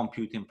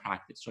compute in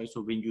practice, right?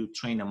 So when you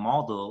train a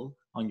model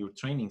on your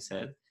training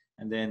set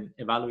and then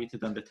evaluate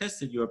it on the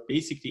tested, you're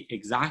basically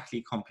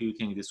exactly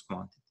computing this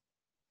quantity.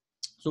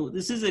 So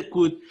this is a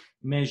good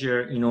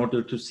measure in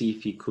order to see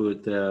if we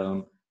could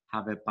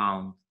have a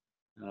bound,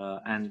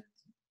 and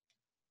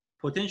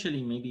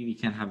potentially maybe we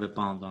can have a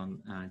bound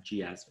on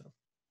G as well.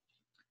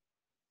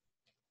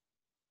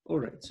 All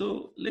right,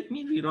 so let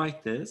me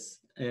rewrite this.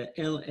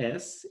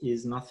 LS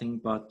is nothing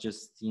but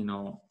just, you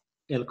know,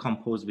 L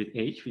composed with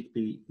H, which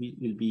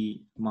will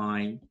be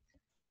my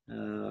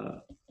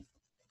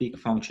big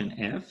function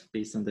f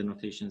based on the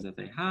notations that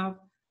I have.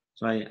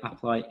 So I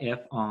apply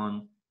f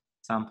on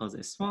samples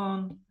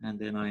S1, and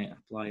then I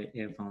apply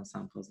f on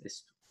samples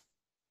S2.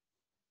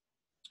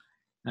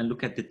 And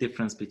look at the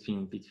difference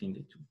between the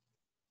two.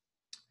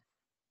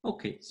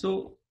 Okay,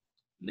 so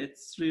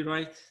let's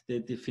rewrite the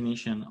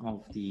definition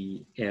of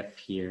the f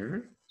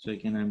here. So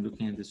again, I'm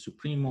looking at the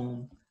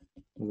supremum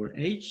over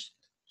h.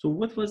 So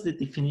what was the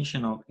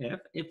definition of f?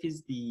 F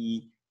is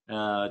the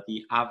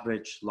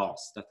average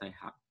loss that I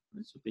have.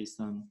 Right? So based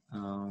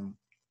on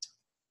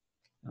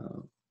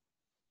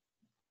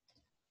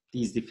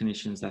these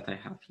definitions that I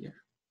have here.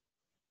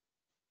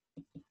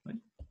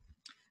 Right?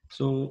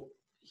 So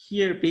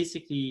here,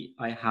 basically,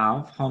 I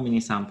have how many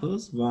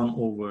samples? 1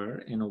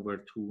 over n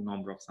over 2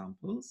 number of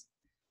samples.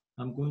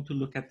 I'm going to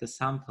look at the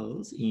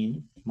samples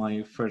in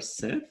my first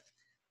set,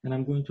 and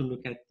I'm going to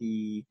look at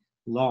the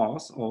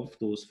loss of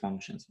those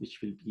functions, which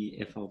will be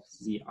f of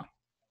zi.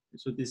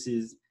 So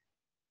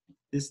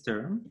this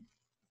term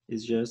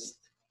is just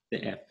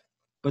the f.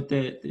 But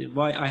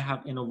why I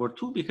have n over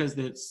 2? Because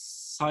the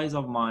size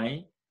of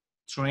my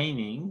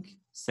training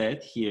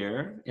set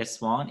here,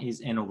 S1,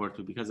 is n over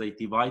 2, because I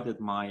divided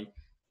my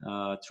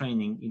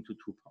training into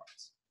 2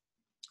 parts.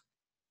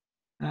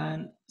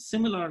 And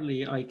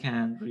similarly, I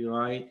can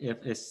rewrite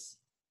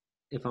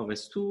f of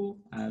S2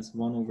 as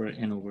 1 over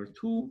n over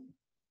 2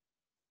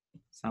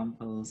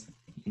 samples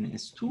in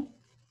S2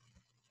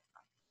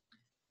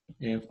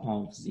 f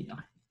of zi.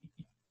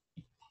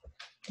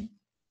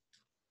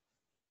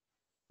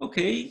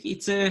 Okay,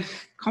 it's a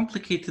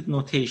complicated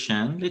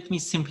notation. Let me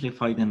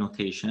simplify the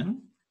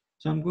notation.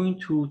 So I'm going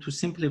to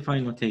simplify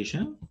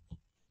notation.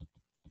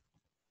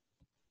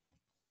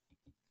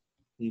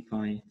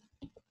 Define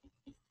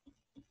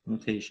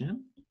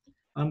notation.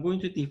 I'm going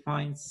to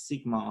define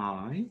sigma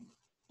I.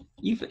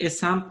 If a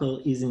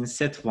sample is in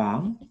set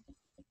 1,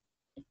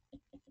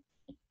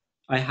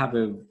 I have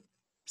a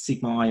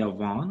sigma I of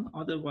 1.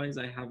 Otherwise,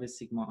 I have a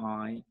sigma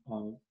I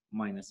of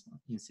 -1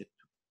 in set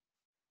 2.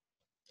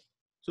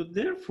 So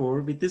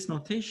therefore, with this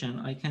notation,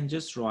 I can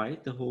just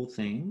write the whole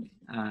thing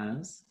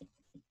as,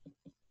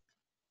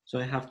 so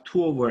I have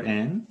 2 over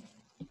n.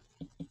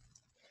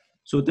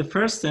 So the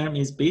first term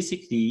is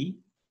basically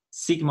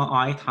sigma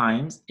I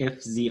times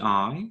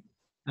fzi.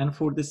 And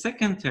for the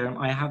second term,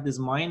 I have this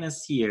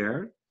minus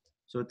here.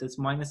 So this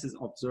minus is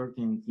observed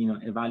in, you know,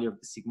 a value of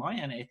the sigma I,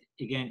 and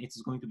again, it's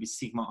going to be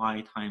sigma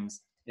I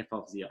times f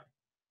of zi.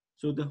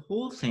 So the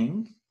whole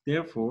thing,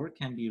 therefore,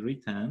 can be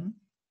written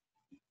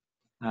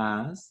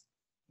as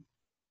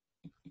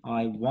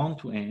I1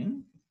 to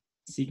n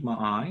sigma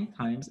I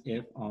times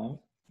f of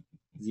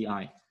zi.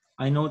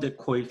 I know the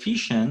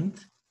coefficient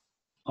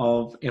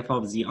of f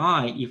of zi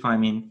if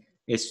I'm in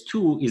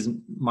S2 is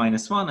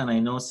 -1, and I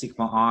know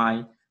sigma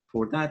I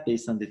for that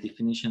based on the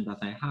definition that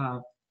I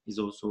have is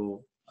also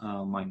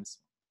 -1.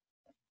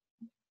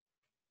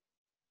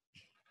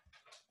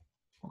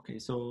 Okay,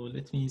 so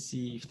let me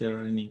see if there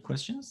are any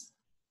questions.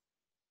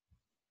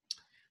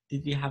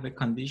 Did we have a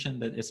condition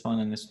that S1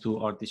 and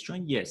S2 are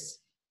disjoint? Yes.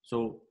 So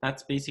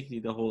that's basically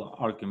the whole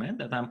argument,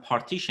 that I'm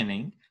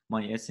partitioning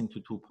my S into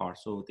 2 parts,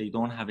 so they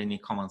don't have any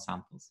common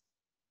samples.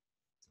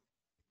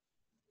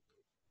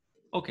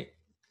 Okay.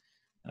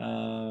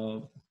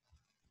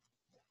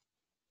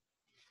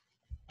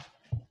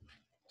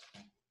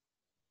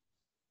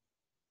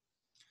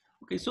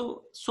 Okay,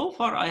 so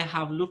far I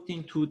have looked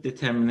into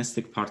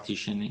deterministic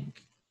partitioning.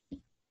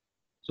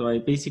 So I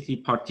basically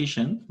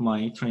partitioned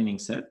my training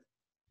set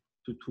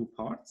to 2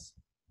 parts,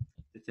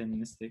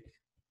 deterministic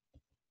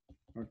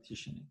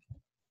partitioning.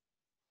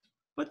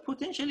 But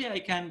potentially I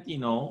can, you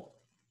know,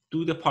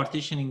 do the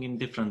partitioning in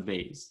different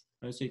ways,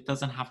 right? So it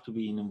doesn't have to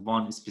be in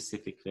one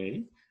specific way.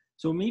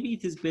 So maybe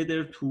it is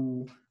better to,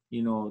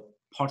 you know,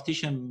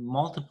 partition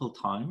multiple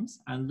times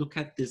and look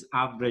at this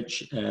average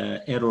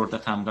error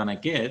that I'm gonna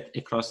get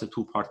across the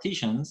 2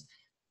 partitions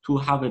to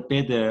have a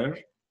better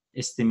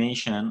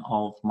estimation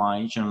of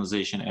my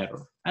generalization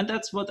error. And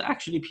that's what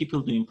actually people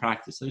do in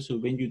practice. Right? So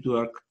when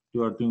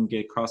you are doing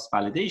a cross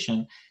validation,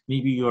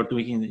 maybe you are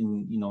doing it in,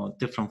 you know,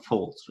 different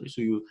folds. Right?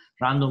 So you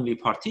randomly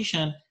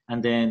partition and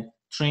then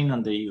train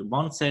on the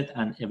one set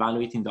and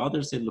evaluating the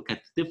other set, look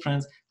at the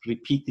difference,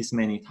 repeat this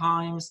many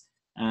times,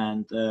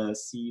 and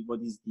see what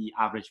is the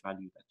average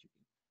value that you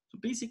get. So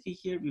basically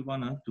here we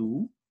want to do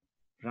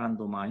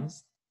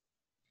randomized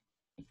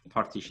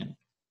partition.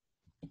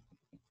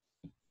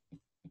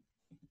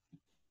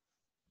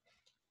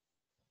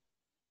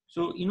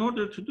 So in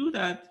order to do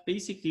that,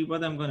 basically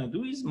what I'm going to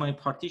do is my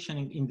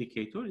partitioning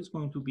indicator is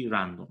going to be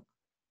random.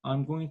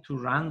 I'm going to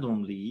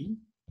randomly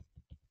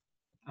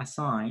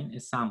assign a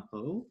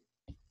sample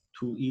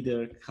to either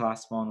class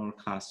 1 or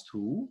class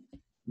 2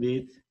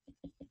 with,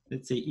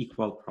 let's say,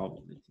 equal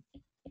probability.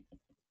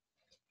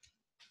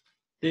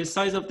 The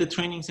size of the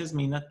training sets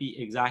may not be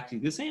exactly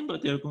the same,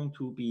 but they're going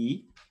to be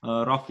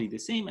roughly the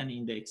same, and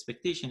in the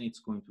expectation,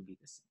 it's going to be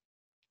the same.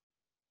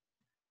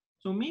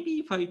 So maybe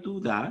if I do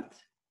that,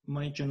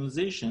 my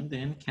generalization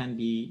then can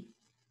be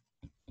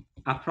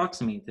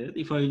approximated.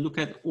 If I look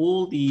at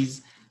all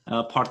these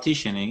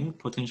partitioning,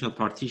 potential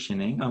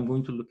partitioning, I'm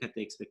going to look at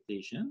the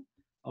expectation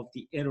of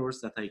the errors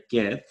that I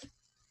get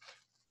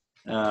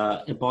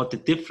about the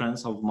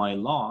difference of my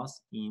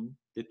loss in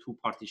the two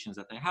partitions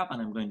that I have,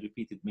 and I'm going to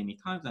repeat it many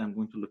times, and I'm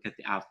going to look at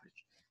the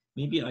average.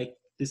 Maybe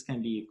this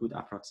can be a good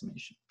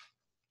approximation.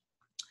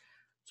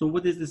 So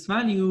what is this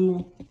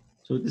value?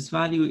 So this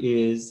value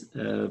is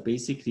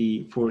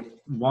basically for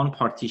one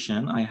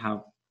partition, I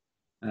have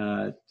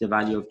the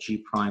value of G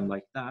prime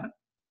like that.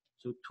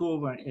 So 2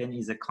 over n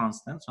is a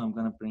constant, so I'm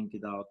going to bring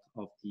it out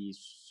of the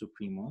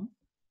supremum,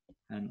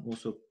 and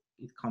also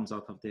it comes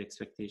out of the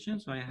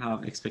expectation. So I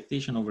have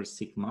expectation over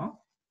sigma,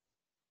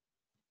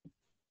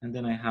 and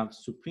then I have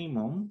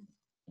supremum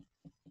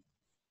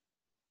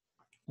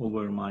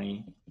over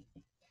my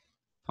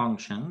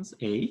functions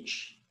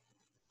h,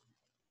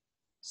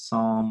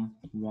 sum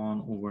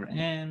 1 over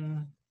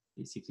n,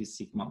 basically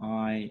sigma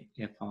I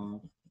f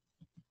of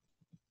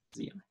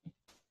zi.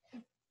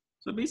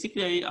 So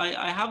basically,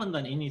 I haven't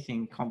done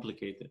anything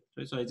complicated.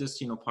 Right? So I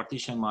just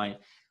partition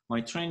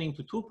my training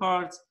to 2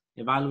 parts,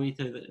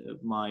 evaluated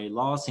my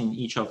loss in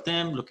each of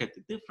them, look at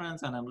the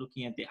difference, and I'm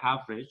looking at the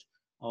average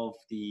of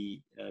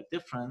the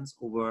difference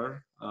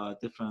over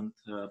different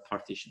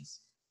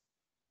partitions.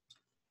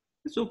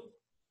 So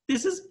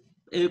this is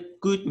a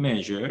good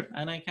measure,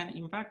 and I can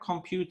in fact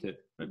compute it,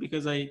 right?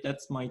 Because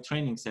that's my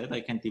training set.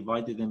 I can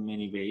divide it in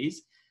many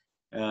ways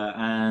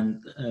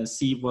and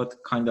see what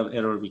kind of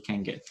error we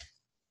can get.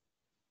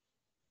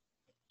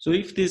 So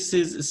if this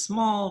is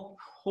small,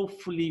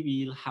 hopefully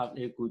we'll have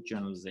a good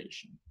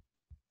generalization.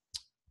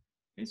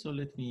 Okay, so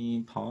let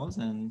me pause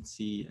and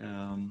see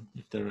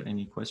if there are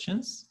any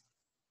questions.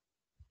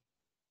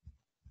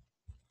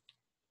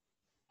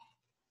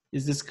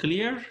 Is this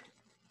clear?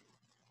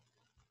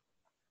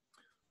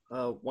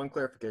 One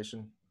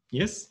clarification.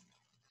 Yes.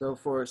 So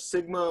for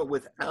sigma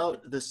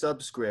without the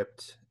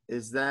subscript,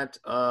 is that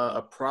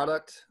a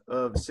product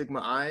of sigma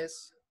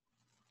i's?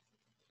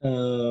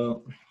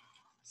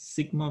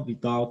 Sigma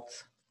without.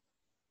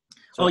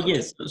 So oh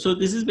yes, so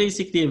this is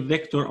basically a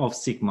vector of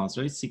sigmas,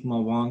 right? Sigma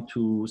 1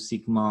 to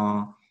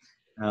sigma.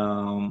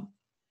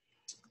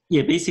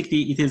 Yeah,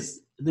 basically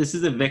this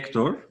is a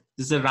vector.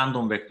 This is a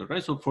random vector,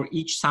 right? So for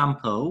each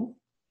sample,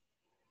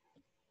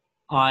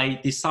 I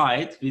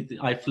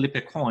flip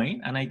a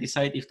coin and I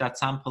decide if that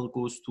sample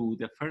goes to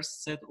the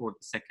first set or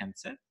the second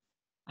set.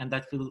 And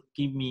that will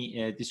give me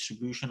a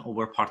distribution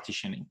over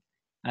partitioning.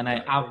 And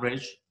I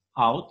average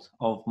out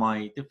of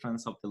my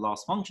difference of the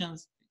loss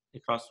functions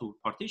across two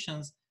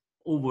partitions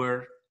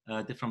over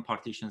different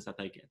partitions that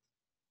I get.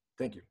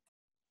 Thank you.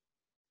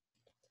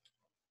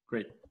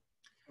 Great.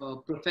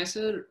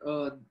 Professor,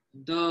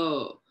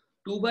 the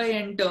 2 by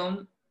n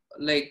term,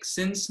 like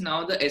since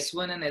now the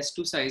S1 and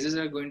S2 sizes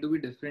are going to be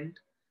different,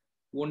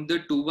 won't the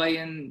 2 by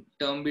n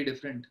term be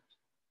different?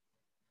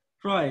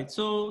 Right.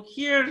 So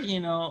here,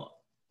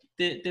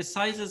 the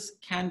sizes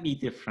can be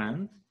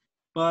different,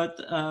 but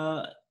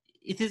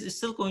it is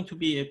still going to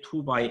be a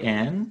 2 by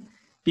n,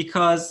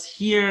 because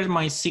here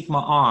my sigma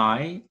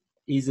I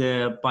is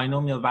a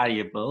binomial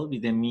variable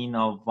with a mean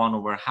of 1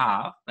 over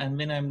half. And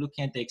when I'm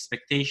looking at the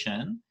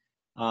expectation,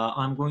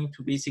 I'm going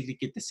to basically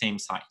get the same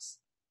size.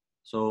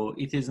 So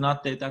it is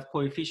not that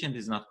coefficient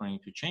is not going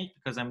to change,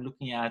 because I'm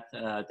looking at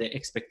the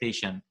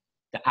expectation,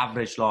 the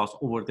average loss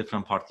over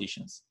different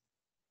partitions.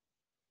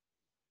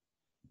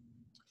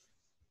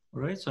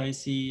 All right, so I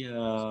see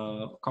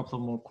a couple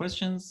of more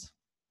questions.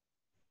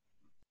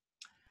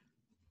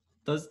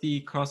 Does the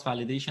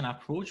cross-validation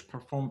approach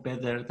perform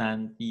better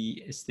than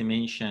the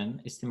estimating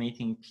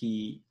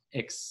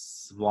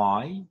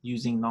PXY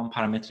using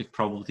non-parametric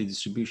probability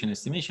distribution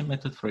estimation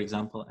method, for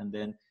example, and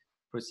then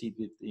proceed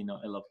with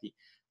L of D?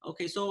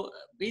 Okay, so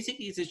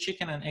basically it's a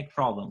chicken and egg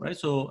problem, right?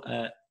 So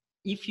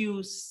if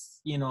you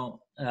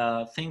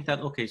think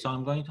that, okay, so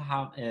I'm going to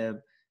have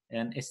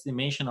an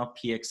estimation of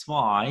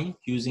PXY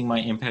using my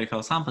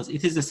empirical samples,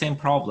 it is the same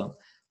problem.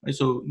 Right?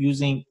 So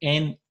using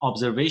n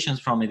observations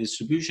from a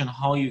distribution,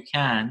 how you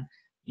can,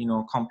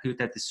 compute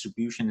that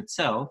distribution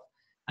itself,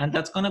 and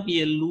that's going to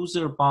be a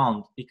loser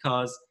bound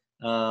because,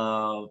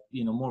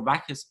 more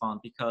vacuous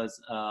bound because,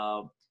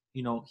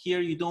 here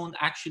you don't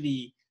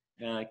actually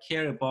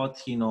care about,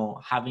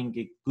 having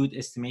a good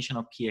estimation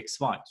of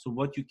PXY. So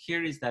what you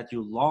care is that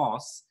your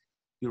loss,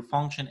 your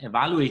function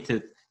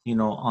evaluated,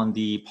 on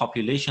the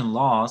population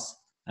loss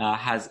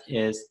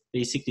is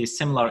basically a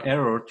similar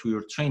error to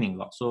your training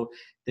loss. So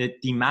the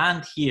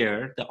demand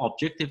here, the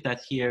objective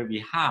that here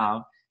we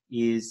have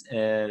is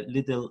a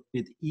little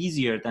bit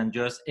easier than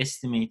just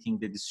estimating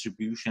the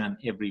distribution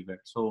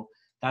everywhere. So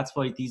that's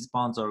why these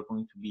bonds are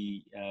going to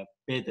be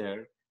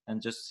better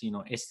than just,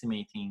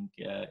 estimating,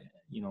 the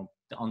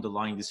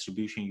underlying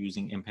distribution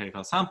using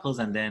empirical samples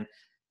and then,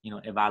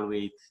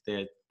 evaluate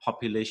the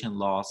population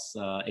loss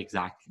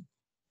exactly.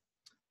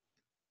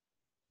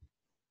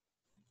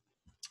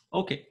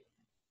 Okay.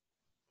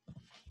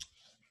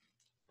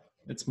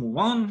 Let's move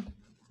on.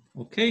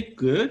 Okay,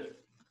 good.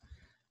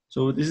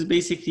 So this is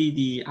basically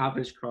the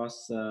average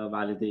cross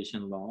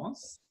validation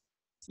loss.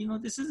 You know,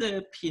 this is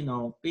a, you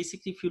know,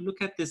 basically if you look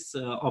at this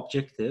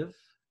objective,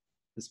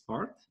 this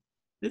part,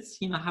 let's,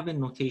 you know, have a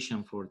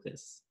notation for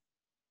this.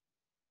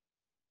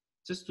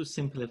 Just to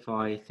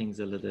simplify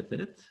things a little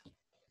bit,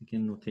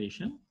 again,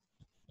 notation.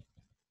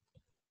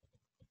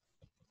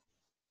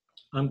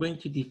 I'm going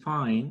to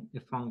define a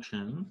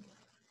function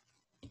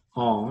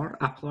R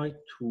applied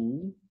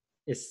to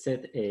a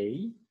set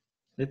A.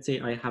 Let's say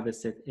I have a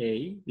set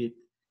A with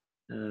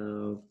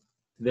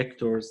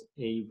vectors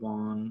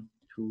A1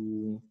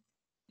 to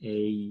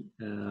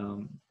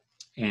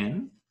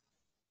N.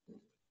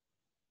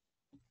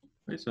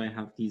 Right, so I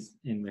have these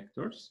n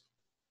vectors.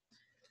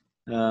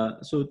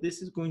 So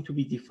this is going to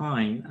be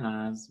defined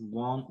as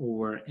 1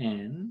 over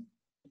n,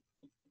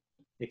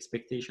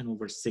 expectation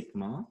over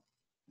sigma,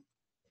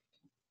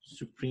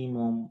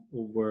 supremum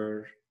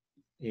over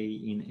A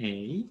in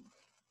A,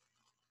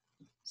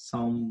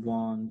 sum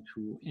 1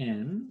 to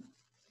n,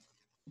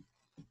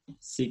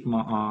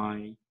 sigma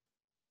I,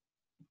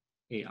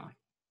 AI.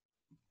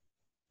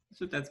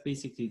 So that's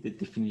basically the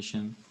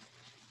definition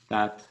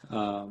that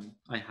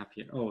I have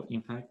here. Oh,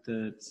 in fact,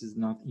 this is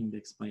not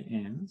indexed by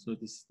n. So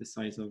this is the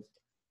size of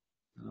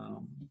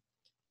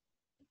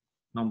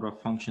number of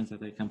functions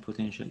that I can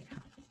potentially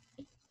have.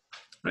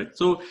 Right.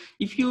 So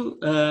if you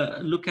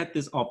look at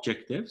this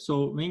objective,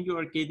 so when you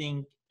are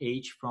getting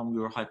H from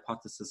your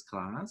hypothesis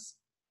class,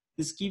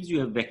 this gives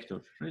you a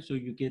vector, right? So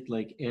you get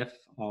like f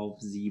of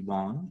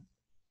z1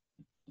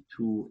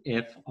 to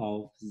f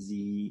of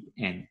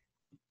zn.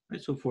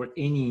 Right? So for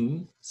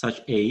any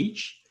such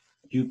H,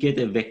 you get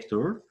a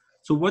vector.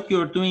 So what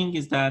you're doing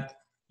is that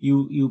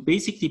you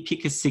basically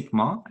pick a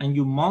sigma and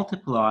you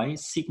multiply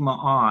sigma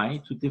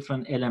I to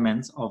different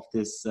elements of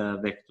this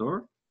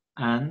vector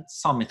and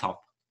sum it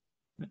up.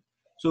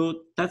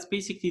 So that's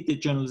basically the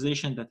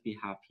generalization that we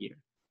have here.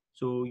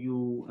 So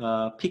you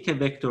pick a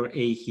vector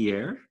A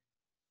here,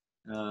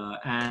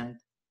 and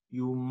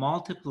you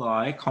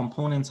multiply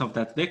components of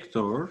that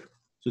vector.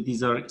 So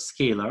these are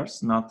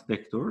scalars, not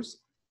vectors,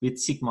 with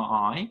sigma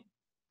I,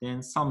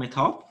 then sum it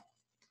up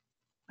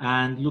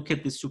and look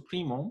at the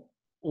supremum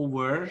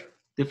over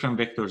different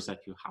vectors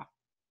that you have.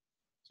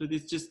 So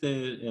this is just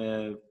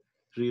a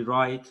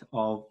rewrite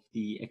of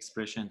the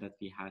expression that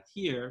we had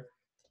here.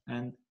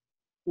 And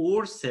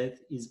OR set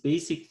is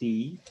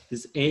basically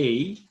this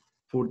A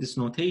for this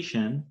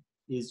notation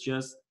is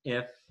just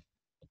F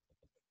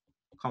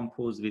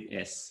composed with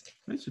S,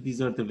 right? So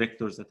these are the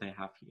vectors that I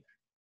have here.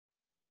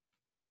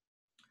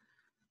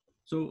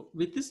 So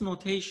with this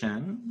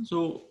notation,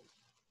 so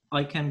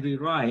I can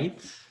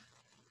rewrite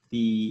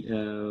the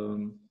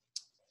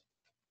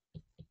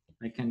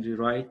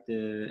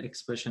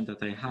expression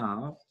that I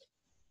have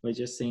by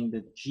just saying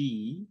that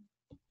G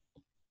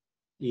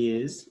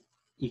is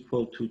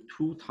equal to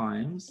 2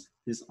 times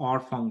this R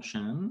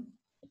function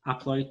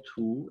applied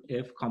to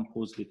F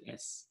composed with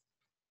S.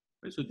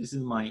 Right? So this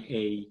is my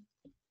A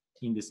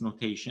in this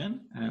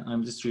notation, and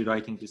I'm just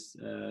rewriting this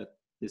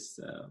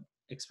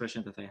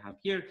expression that I have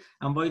here.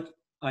 And why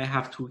I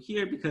have 2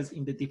 here, because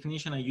in the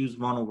definition I use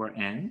 1 over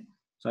n,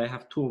 so I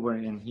have 2 over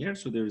n here,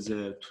 so there's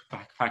a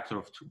factor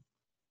of 2.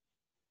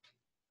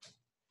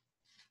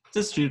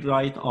 Just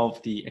rewrite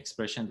of the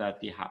expression that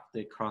we have,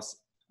 the cross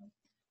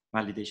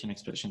validation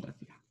expression that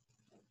we have.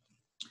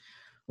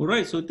 All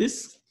right, so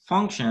this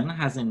function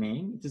has a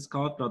name. It is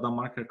called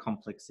Rademacher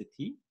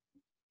complexity.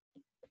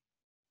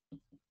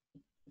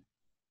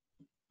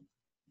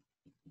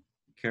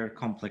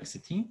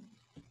 Complexity.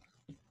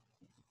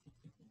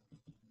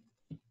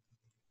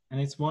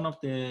 And it's one of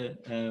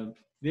the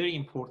very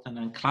important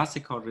and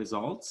classical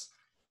results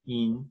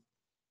in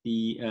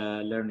the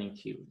learning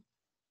theory.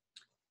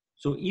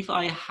 So if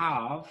I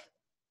have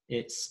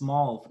a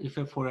small,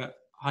 for a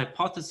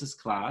hypothesis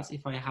class,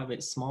 if I have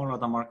a small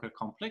Rademacher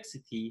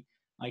complexity,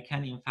 I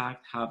can in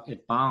fact have a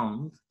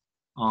bound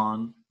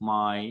on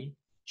my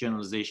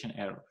generalization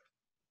error.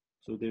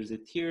 So there's a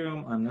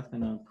theorem, I'm not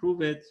gonna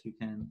prove it. You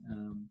can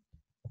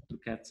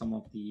look at some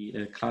of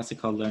the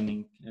classical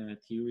learning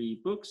theory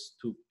books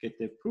to get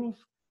the proof.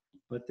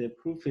 But the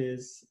proof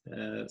is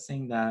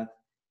saying that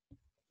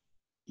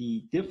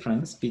the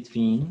difference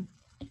between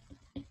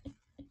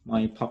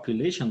my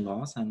population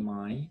loss and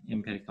my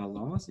empirical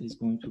loss is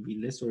going to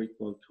be less or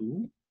equal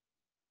to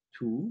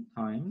 2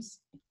 times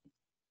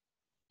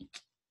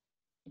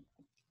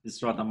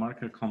this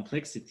Rademacher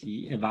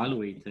complexity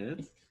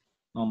evaluated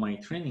on my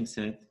training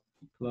set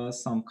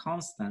plus some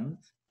constant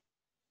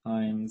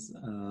times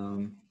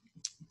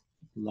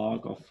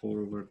log of 4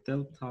 over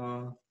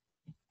delta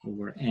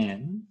over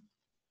n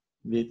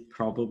with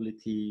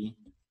probability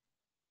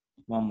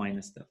 1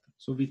 minus delta.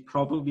 So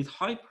with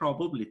high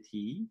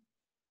probability,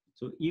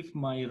 so if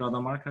my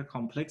Rademacher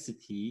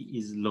complexity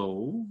is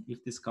low,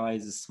 if this guy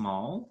is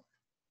small,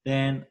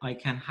 then I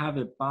can have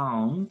a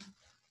bound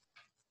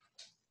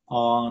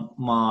on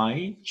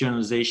my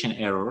generalization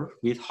error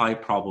with high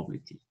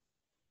probability.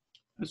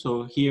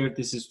 So here,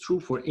 this is true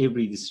for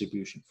every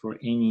distribution. For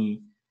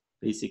any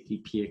basically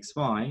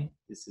pxy,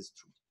 this is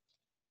true.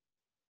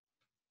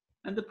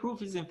 And the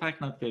proof is in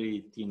fact not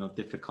very,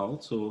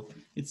 difficult. So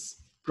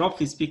it's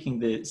roughly speaking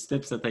the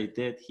steps that I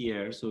did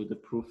here. So the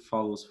proof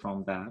follows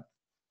from that,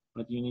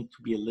 but you need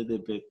to be a little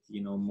bit,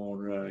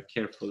 more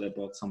careful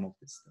about some of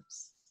the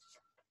steps.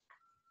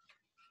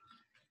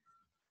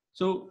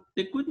 So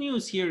the good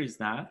news here is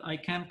that I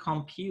can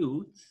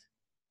compute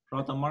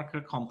product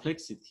marker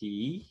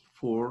complexity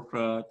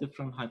for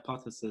different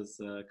hypothesis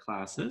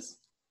classes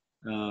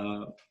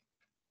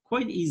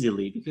quite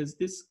easily, because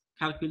this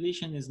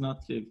calculation is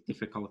not a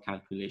difficult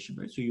calculation,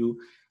 right? So you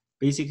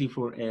basically,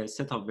 for a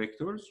set of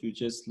vectors, you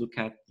just look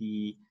at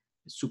the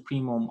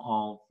supremum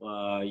of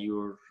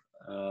your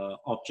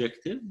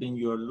objective, then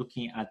you're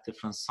looking at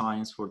different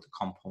signs for the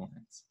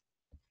components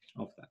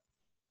of that.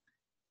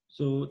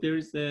 So there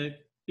is a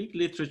big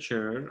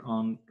literature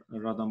on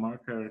radar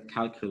marker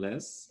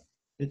calculus.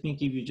 Let me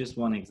give you just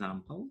one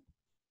example.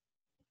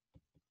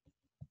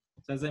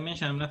 So as I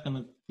mentioned, I'm not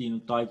going to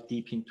dive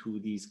deep into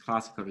these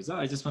classical results.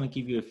 I just want to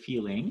give you a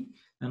feeling,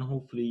 and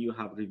hopefully you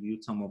have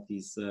reviewed some of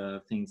these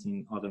things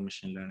in other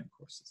machine learning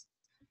courses.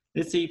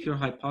 Let's say if your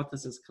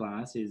hypothesis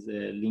class is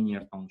a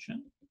linear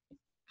function,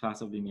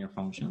 class of linear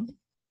functions,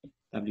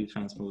 W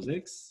transpose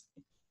X,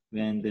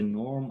 then the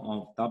norm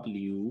of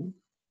W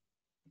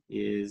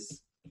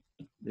is,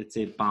 let's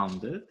say,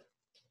 bounded.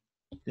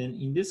 Then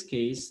in this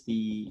case,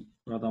 the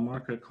radar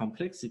marker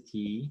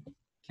complexity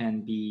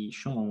can be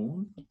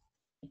shown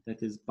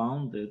that is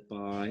bounded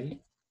by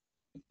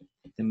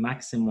the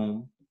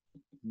maximum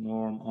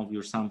norm of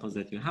your samples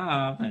that you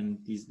have, and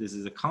this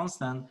is a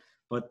constant.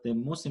 But the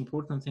most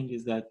important thing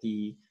is that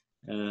the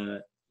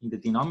in the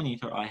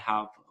denominator I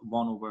have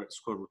 1 over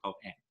square root of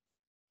n.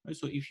 Right?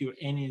 So if your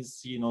n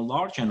is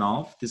large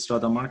enough, this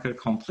radar marker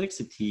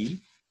complexity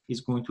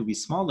is going to be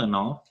small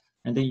enough,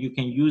 and then you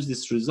can use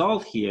this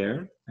result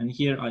here. And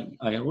here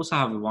I also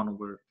have a 1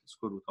 over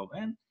square root of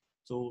n.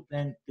 So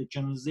then the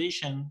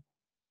generalization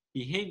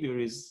behavior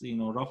is,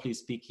 roughly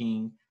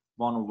speaking,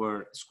 1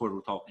 over square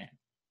root of n.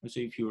 So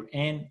if your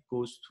n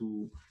goes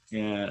to,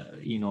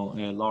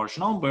 a large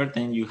number,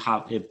 then you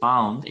have a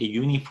bound, a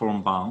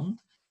uniform bound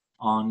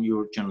on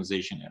your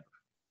generalization error.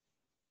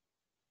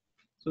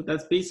 So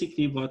that's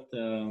basically what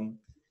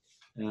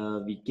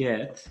we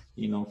get,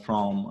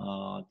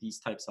 from these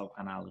types of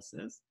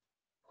analysis.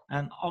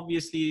 And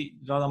obviously,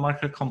 radar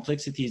marker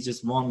complexity is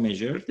just one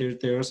measure.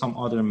 There are some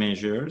other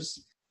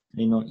measures,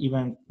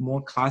 even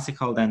more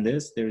classical than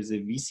this. There is a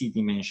VC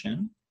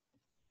dimension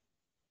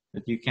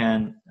that you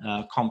can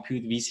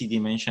compute VC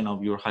dimension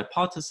of your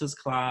hypothesis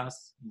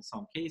class in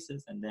some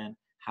cases, and then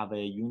have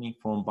a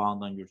uniform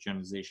bound on your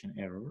generalization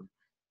error.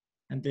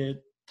 And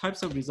the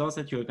types of results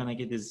that you're gonna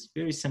get is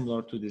very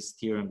similar to this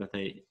theorem that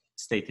I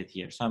stated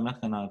here. So I'm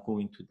not gonna go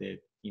into the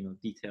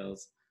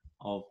details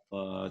of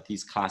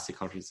these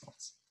classical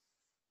results.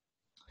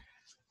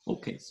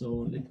 Okay,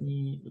 so let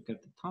me look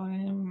at the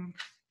time.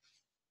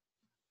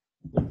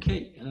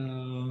 Okay,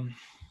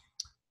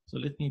 so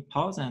let me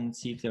pause and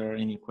see if there are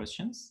any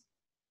questions.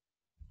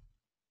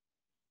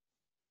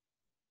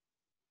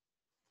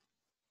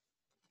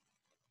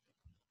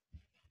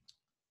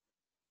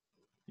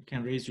 You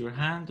can raise your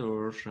hand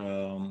or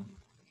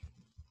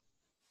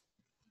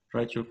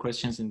write your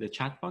questions in the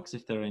chat box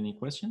if there are any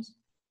questions.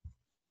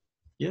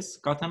 Yes,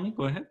 Gautami,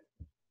 go ahead.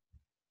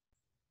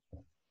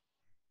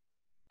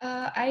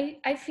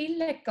 I feel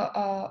like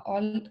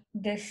all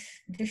this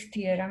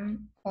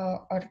theorem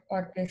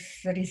or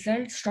this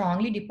result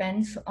strongly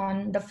depends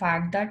on the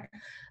fact that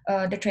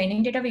the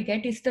training data we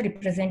get is the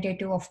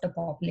representative of the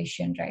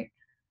population, right?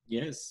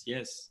 Yes,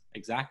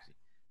 exactly.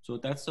 So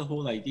that's the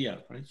whole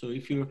idea, right? So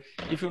if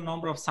your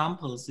number of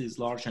samples is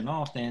large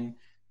enough, then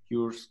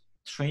your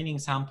training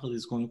sample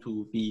is going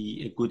to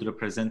be a good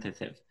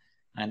representative.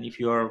 And if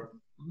you're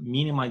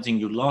minimizing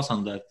your loss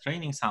on the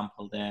training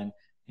sample, then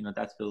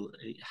that will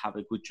have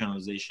a good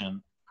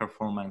generalization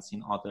performance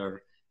in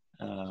other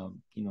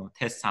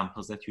test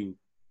samples that you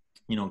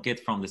get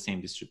from the same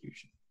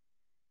distribution.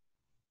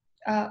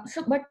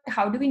 So, but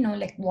how do we know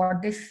like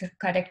what this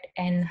correct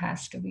n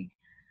has to be?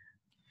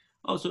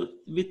 Oh, so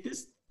with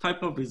this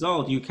type of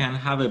result, you can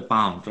have a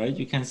bound, right?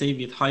 You can say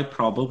with high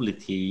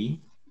probability.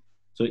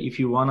 So if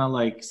you wanna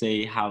like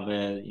say have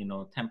a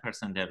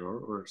 10% error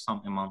or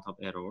some amount of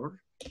error,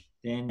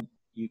 then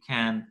you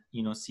can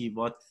see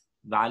what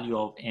value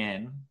of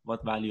n,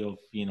 what value of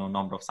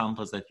number of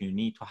samples that you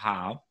need to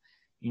have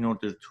in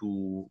order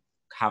to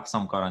have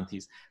some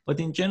guarantees.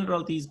 But in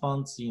general, these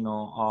bounds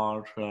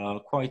are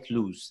quite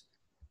loose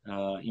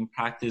in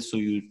practice. So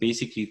you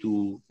basically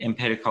do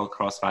empirical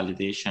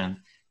cross-validation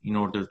in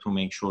order to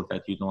make sure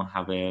that you don't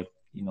have a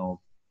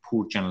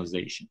poor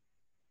generalization.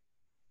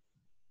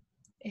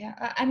 Yeah,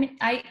 I mean,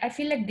 I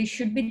feel like this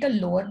should be the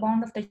lower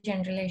bound of the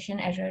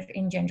generalization error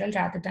in general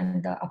rather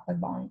than the upper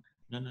bound.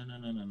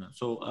 No.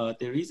 So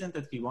the reason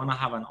that we want to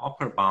have an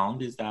upper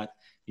bound is that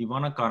we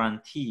want to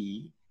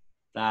guarantee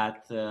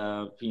that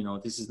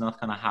this is not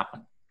going to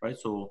happen, right?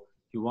 So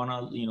you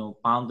want to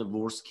bound the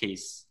worst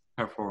case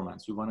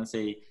performance. You want to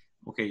say,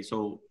 okay,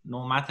 so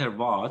no matter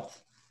what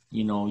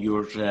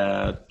your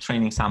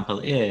training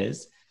sample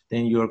is,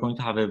 then you are going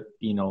to have a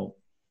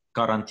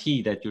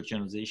guarantee that your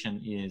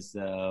generalization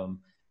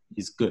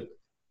is good.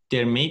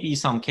 There may be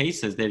some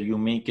cases that you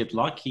may get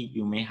lucky.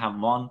 You may have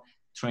one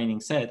training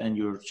set and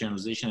your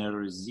generalization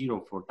error is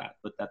 0 for that,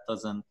 but that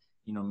doesn't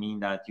mean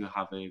that you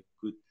have a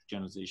good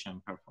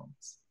generalization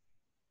performance.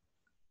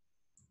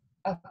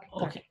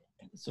 Okay.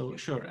 So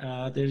sure,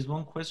 there is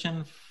one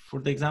question for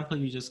the example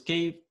you just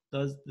gave.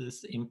 Does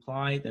this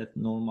imply that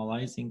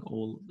normalizing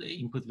all the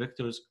input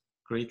vectors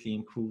greatly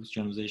improves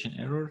generalization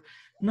error?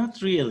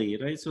 Not really,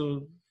 right?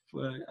 So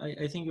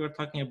I think you're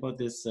talking about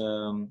this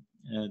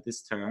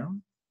this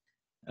term.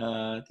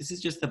 This is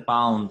just a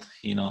bound,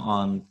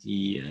 on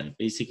the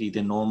basically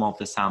the norm of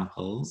the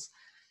samples,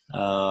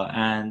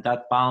 and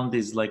that bound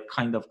is like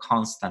kind of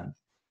constant.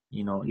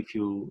 If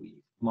you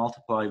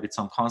multiply with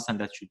some constant,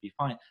 that should be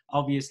fine.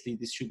 Obviously,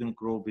 this shouldn't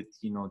grow with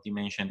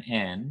dimension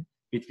n,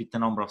 with the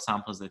number of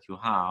samples that you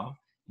have.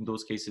 In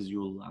those cases,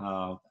 you'll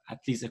at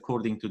least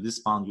according to this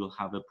bound, you'll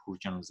have a poor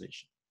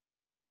generalization.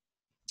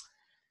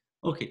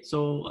 Okay,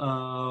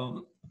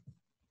 so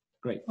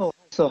great. Oh,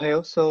 so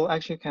Hale, so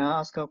actually, can I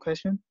ask a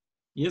question?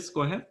 Yes,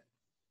 go ahead.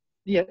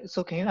 Yeah,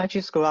 so can you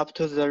actually scroll up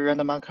to the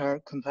random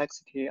marker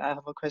complexity? I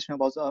have a question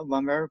about the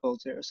one variable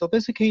there. So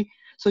basically,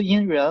 so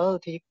in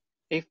reality,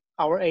 if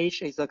our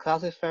H is a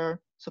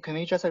classifier, so can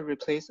we just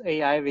replace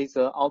AI with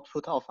the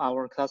output of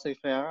our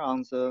classifier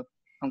on the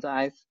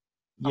ith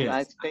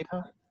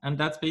data? And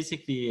that's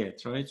basically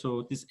it, right?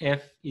 So this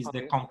F is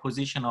the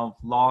composition of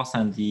loss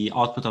and the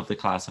output of the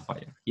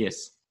classifier.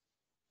 Yes.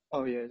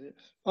 Oh, yes.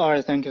 All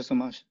right, thank you so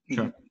much.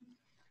 Sure.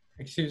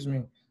 Excuse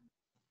me.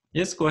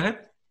 Yes, go ahead.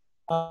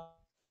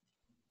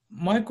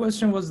 My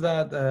question was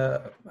that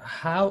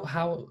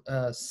how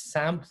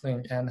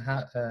sampling and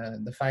how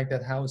the fact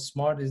that how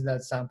smart is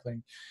that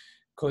sampling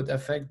could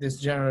affect this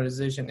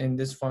generalization in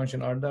this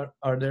function.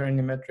 Are there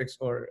any metrics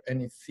or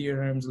any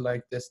theorems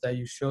like this that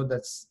you show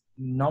that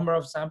number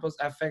of samples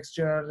affects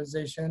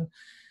generalization,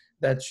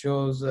 that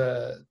shows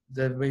the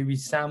way we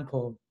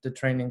sample the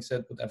training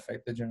set would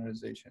affect the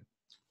generalization?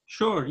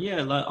 Sure.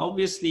 Yeah. Like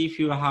obviously, if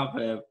you have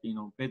a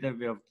better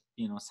way of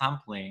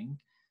sampling,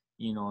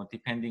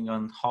 depending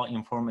on how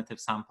informative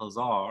samples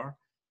are,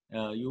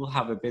 you will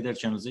have a better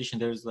generalization.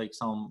 There's like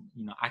some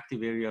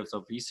active areas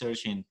of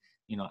research in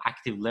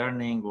active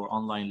learning or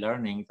online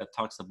learning that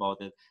talks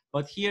about it.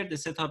 But here the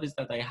setup is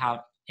that I have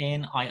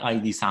n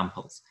IID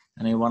samples,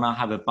 and I want to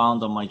have a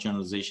bound on my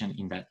generalization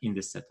in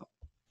this setup.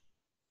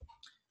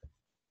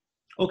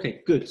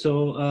 Okay, good. So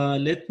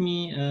let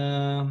me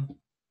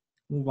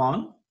move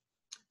on.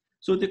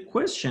 So the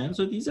question,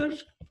 so these are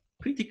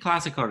pretty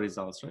classical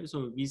results, right?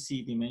 So we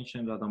see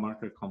dimension, radar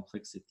marker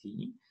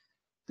complexity.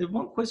 The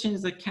one question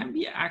is that can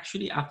we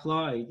actually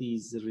apply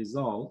these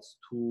results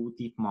to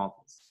deep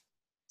models?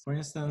 For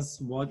instance,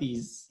 what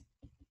is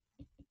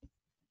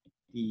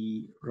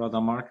the radar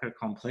marker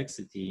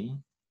complexity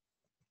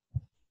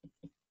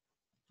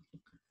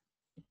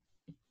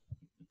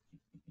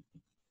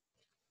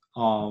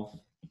of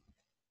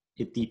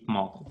a deep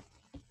model?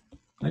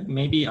 Right?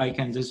 Maybe I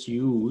can just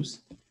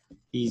use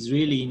these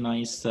really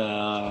nice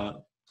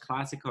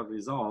classical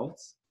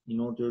results in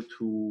order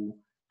to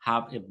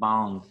have a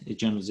bound, a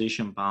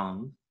generalization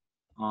bound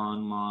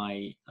on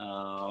my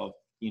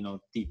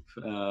deep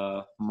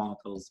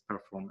models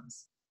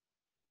performance.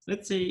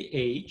 Let's say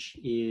H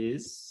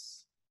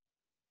is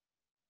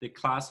the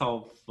class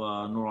of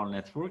neural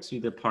networks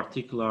with a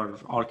particular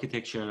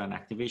architecture and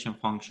activation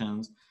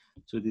functions.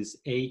 So this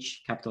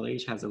H, capital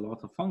H, has a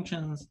lot of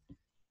functions.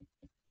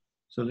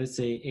 So let's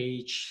say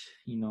H,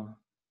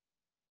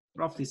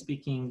 roughly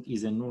speaking,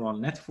 is a neural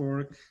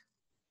network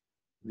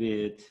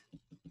with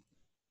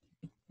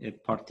a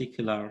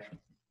particular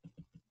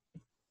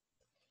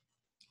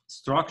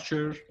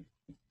structure.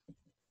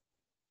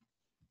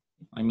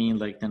 I mean,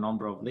 like the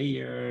number of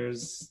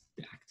layers,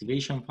 the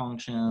activation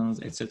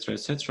functions, etc.,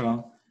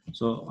 etc.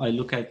 So I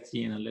look at,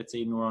 let's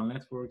say neural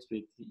networks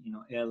with,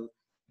 L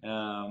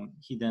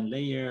hidden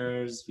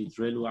layers with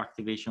ReLU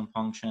activation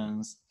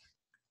functions.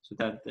 So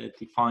that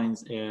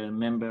defines a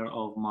member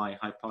of my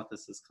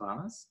hypothesis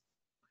class.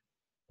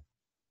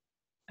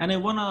 And I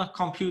want to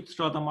compute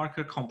radar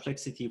marker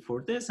complexity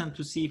for this and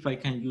to see if I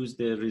can use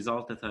the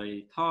result that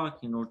I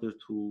taught in order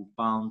to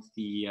bound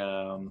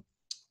the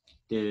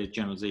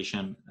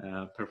generalization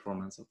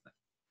performance of that.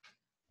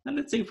 And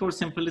let's say for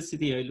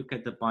simplicity, I look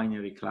at the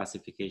binary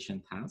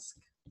classification task.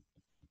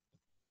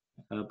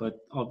 But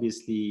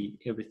obviously,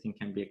 everything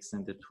can be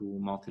extended to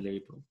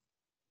multi-label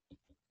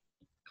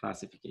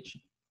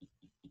classification.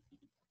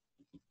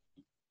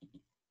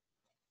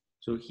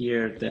 So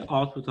here, the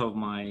output of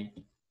my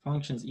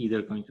function is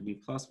either going to be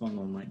 +1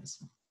 or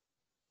 -1.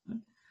 Right?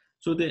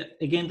 So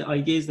again, the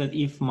idea is that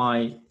if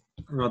my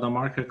radar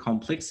marker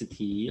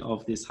complexity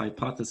of this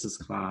hypothesis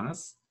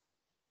class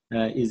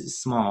is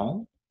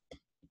small,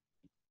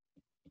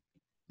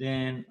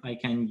 then I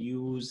can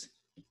use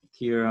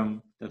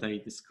theorem that I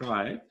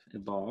described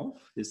above,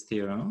 this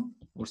theorem,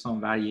 or some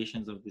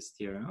variations of this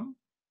theorem.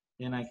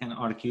 Then I can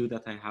argue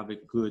that I have a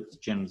good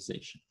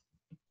generalization.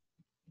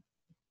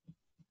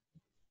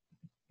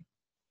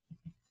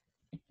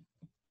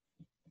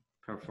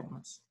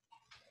 performance.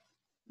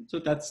 So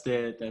that's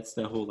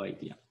the whole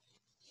idea.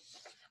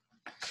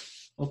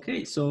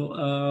 Okay, so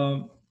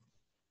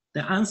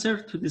the answer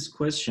to this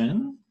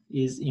question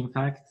is in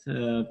fact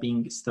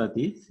being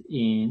studied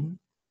in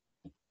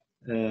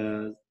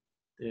the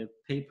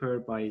paper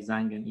by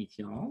Zhang and et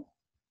al.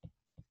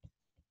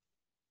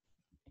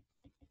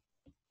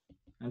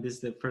 And this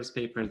is the first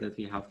paper that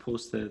we have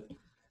posted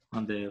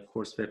on the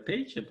course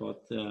webpage about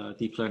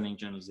deep learning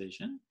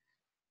generalization.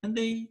 And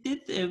they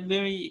did a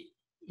very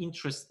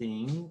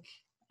interesting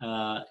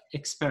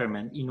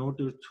experiment in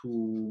order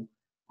to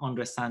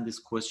understand this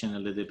question a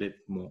little bit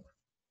more.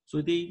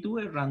 So they do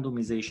a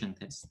randomization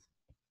test.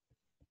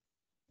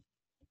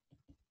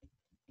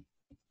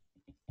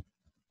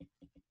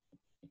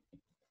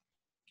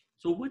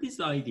 So what is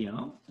the idea?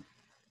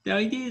 The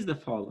idea is the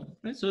following,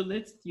 right? So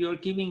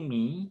you're giving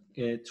me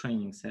a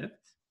training set,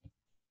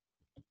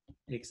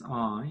 xi,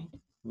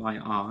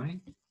 yi.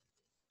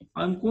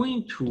 I'm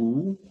going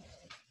to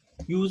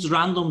use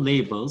random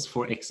labels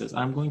for x's.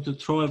 I'm going to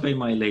throw away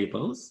my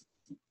labels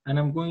and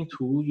I'm going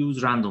to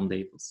use random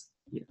labels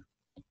here.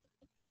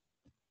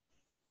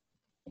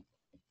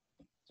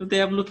 So they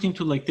have looked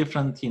into like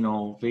different,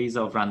 ways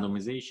of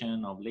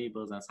randomization of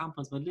labels and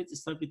samples, but let's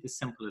start with the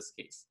simplest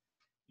case.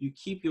 You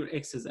keep your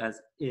x's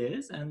as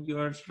is and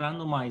you're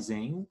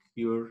randomizing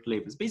your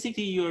labels.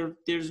 Basically,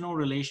 there's no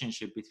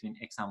relationship between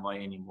x and y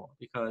anymore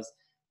because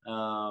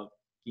the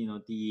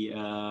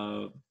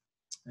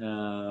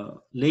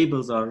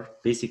labels are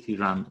basically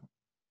random.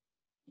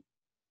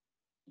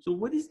 So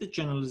what is the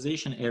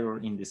generalization error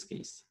in this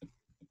case?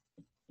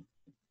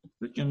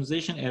 The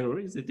generalization error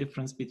is the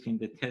difference between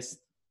the test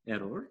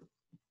error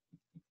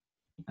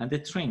and the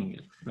training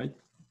error, right?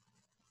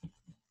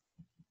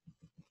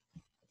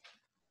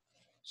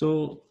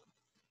 So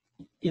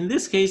in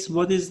this case,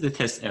 what is the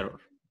test error?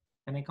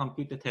 Can I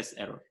compute the test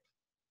error?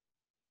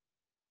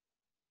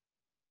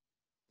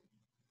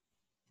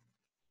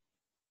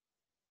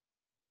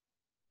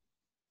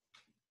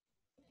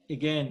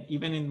 Again,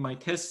 even in my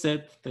test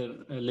set,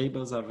 the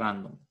labels are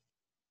random.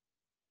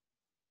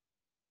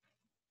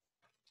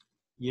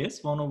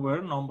 Yes, 1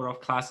 over number of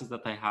classes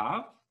that I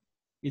have,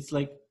 it's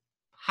like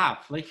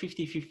half, like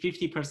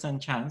 50%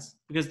 chance,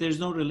 because there's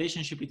no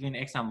relationship between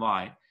x and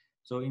y.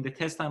 So in the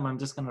test time, I'm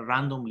just going to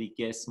randomly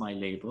guess my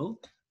label.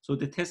 So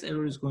the test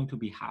error is going to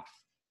be half,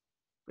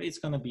 but it's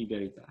going to be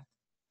very bad.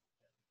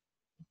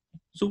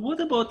 So what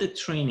about the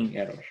training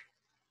error?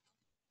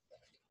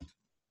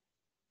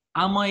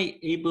 Am I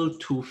able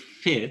to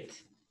fit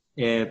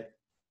a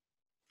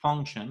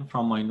function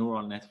from my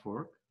neural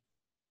network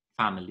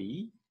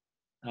family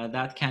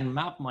that can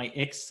map my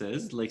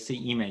x's, like say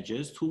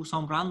images, to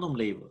some random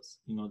labels?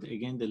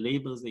 Again, the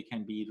labels, they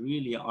can be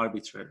really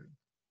arbitrary.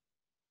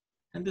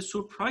 And the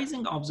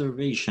surprising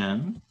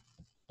observation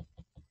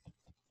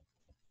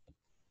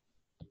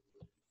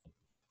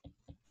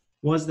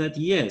was that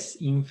yes,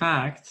 in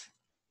fact,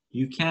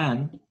 you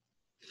can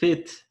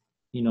fit,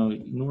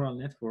 neural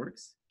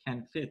networks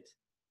can fit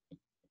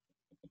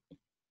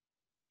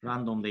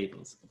random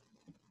labels.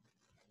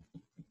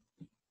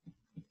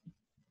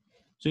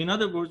 So in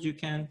other words, you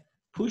can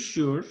push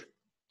your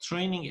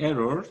training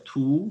error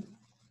to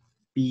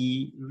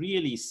be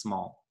really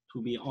small,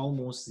 to be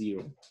almost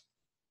zero.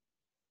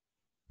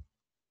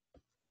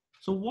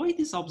 So why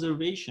this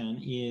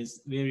observation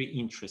is very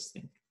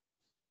interesting?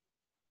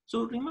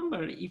 So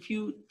remember, if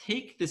you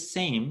take the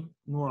same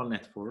neural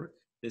network,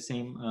 the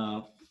same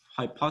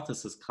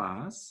hypothesis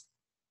class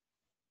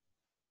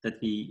that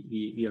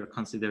we are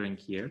considering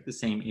here, the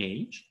same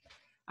age,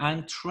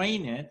 and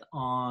train it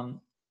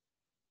on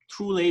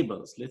true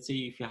labels. Let's say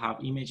if you have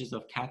images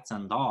of cats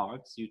and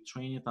dogs, you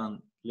train it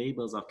on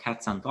labels of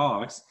cats and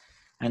dogs,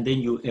 and then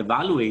you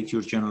evaluate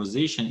your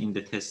generalization in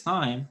the test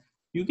time,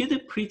 you get a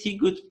pretty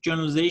good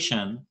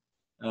generalization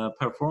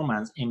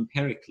performance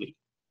empirically.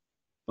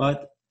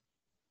 But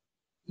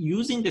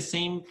using the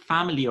same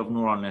family of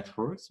neural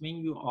networks, when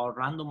you are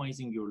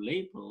randomizing your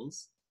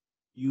labels,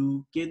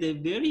 you get a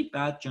very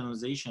bad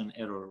generalization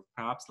error,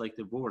 perhaps like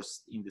the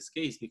worst in this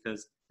case,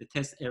 because the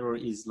test error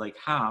is like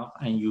half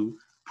and you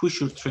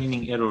push your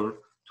training error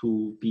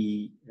to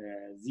be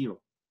zero.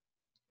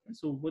 And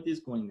so what is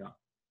going on?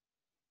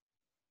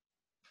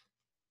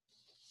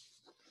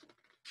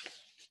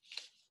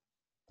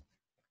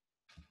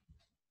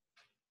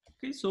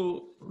 Okay,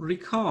 so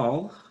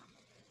recall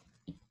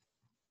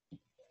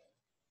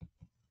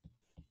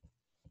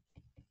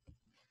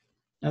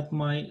that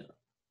my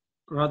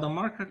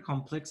Rademacher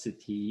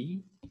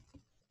complexity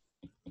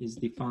is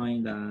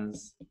defined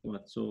as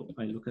what? So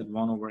I look at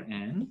 1 over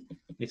n,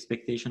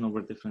 expectation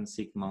over different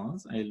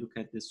sigmas. I look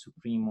at the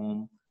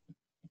supremum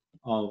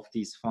of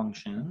these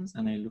functions,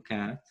 and I look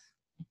at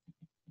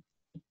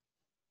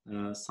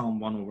sum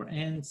 1 over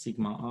n,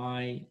 sigma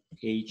I,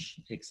 h,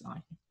 xi.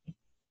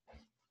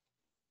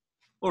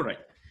 All right.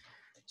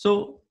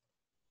 So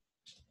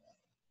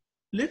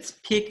let's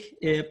pick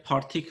a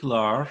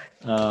particular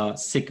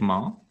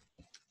sigma.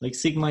 Like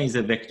sigma is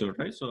a vector,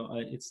 right? So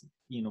it's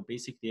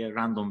basically a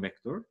random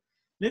vector.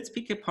 Let's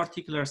pick a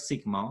particular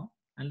sigma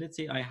And let's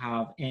say I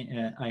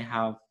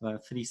have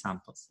 3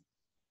 samples.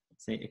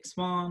 Say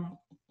x1,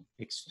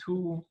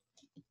 x2,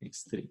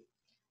 x3.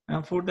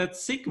 And for that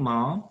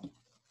sigma,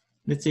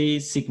 let's say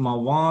sigma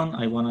 1,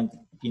 I want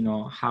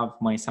to have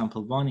my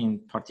sample 1 in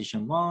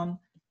partition 1,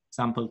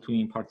 sample 2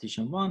 in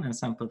partition 1, and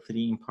sample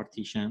 3 in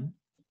partition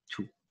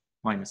 2,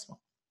 minus 1.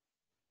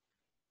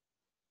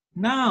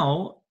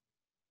 Now,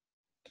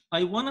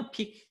 I want to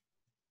pick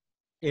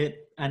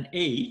an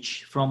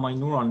H from my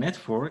neural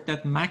network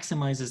that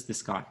maximizes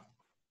this guy.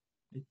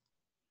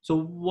 So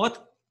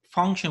what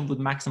function would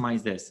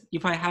maximize this?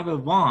 If I have a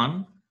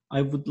 1,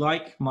 I would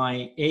like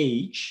my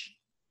H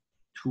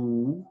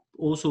to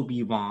also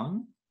be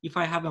 1. If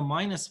I have a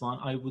minus 1,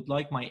 I would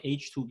like my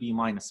H to be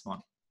minus 1.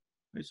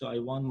 Right? So I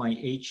want my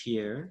H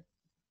here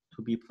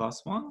to be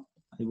plus 1.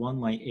 I want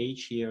my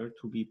H here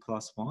to be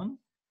plus 1.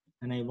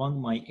 And I want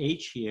my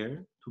H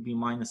here to be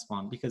minus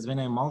 1. Because when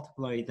I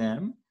multiply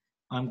them,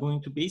 I'm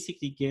going to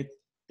basically get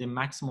the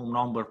maximum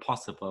number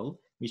possible,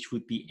 which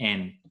would be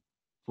n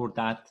for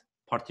that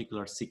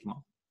particular sigma.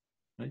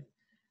 Right?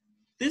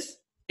 This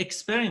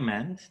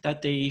experiment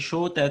that they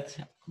showed that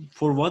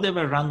for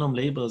whatever random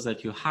labels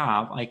that you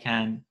have, I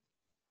can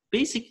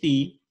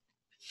basically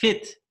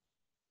fit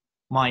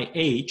my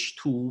H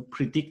to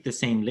predict the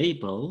same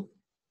label.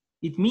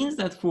 It means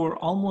that for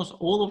almost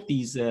all of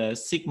these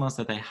sigmas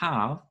that I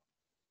have,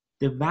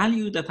 the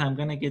value that I'm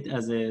going to get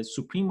as a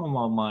supremum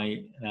of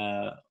my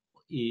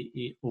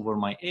over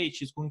my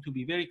H is going to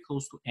be very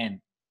close to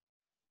n.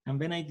 And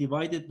when I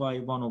divide it by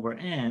 1 over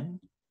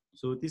n,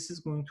 so this is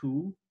going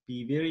to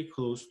be very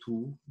close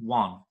to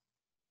 1.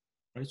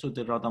 Right? So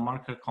the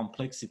Rademacher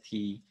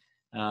complexity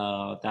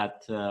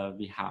that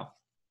we have.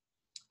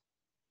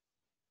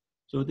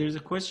 So there's a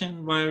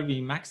question, why are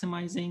we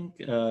maximizing?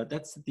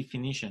 That's the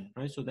definition,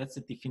 right? So that's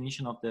the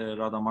definition of the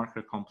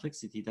Rademacher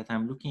complexity, that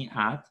I'm looking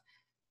at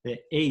the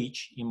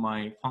H in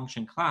my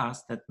function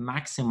class that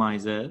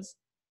maximizes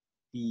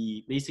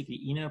the basically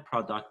inner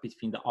product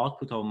between the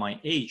output of my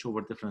H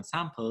over different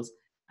samples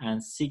and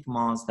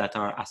sigmas that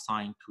are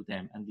assigned to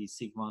them. And these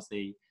sigmas,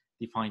 they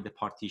define the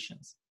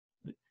partitions.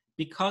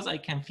 Because I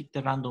can fit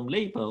the random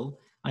label,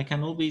 I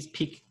can always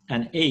pick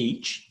an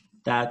H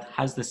that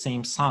has the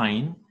same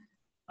sign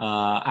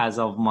as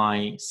of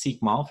my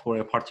sigma for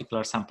a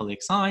particular sample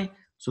xi.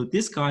 So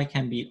this guy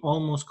can be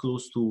almost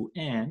close to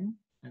n,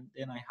 and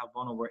then I have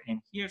 1 over n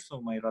here.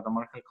 So my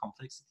Rademacher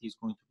complexity is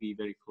going to be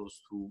very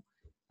close to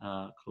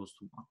 1.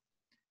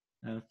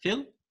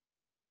 Phil?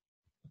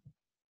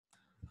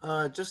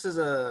 Just as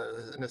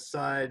an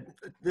aside,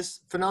 this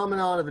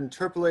phenomenon of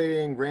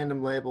interpolating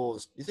random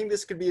labels, do you think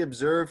this could be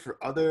observed for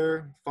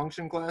other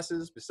function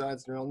classes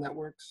besides neural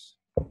networks?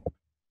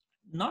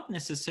 Not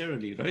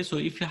necessarily, right? So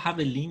if you have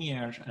a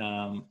linear,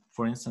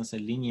 for instance, a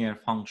linear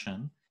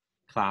function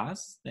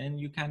class, then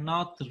you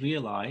cannot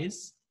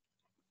realize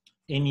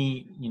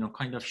any,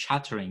 kind of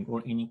shattering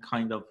or any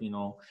kind of,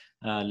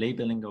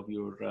 labeling of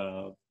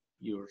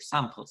your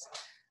samples.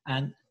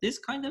 And this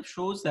kind of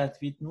shows that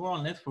with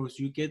neural networks,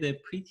 you get a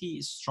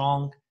pretty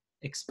strong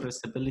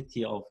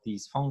expressibility of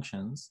these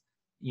functions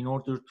in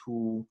order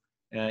to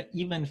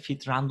even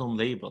fit random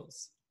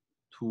labels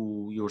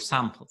to your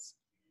samples.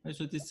 Right?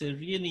 So this is a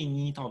really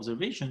neat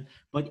observation,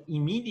 but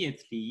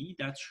immediately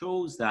that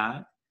shows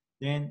that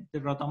then the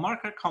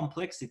Rademacher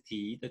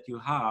complexity that you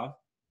have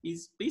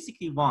is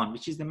basically 1,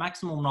 which is the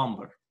maximum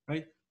number,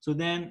 right? So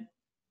then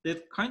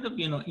that kind of,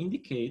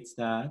 indicates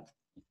that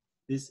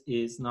this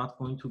is not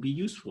going to be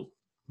useful,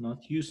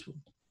 not useful.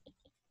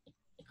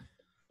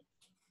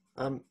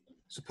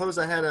 Suppose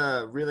I had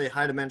a really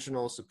high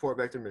dimensional support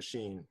vector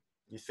machine.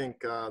 You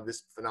think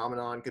this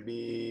phenomenon could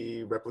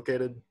be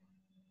replicated?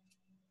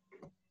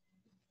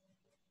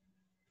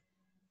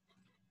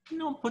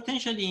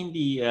 Potentially in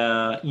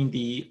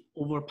the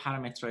over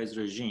parameterized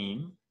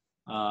regime,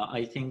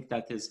 I think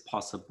that is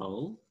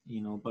possible,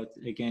 but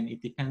again,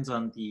 it depends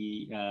on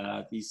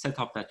the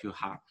setup that you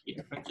have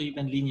here. Right? So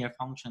even linear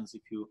functions,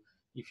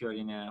 if you're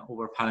in an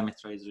over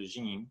parameterized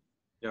regime,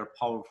 they're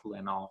powerful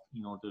enough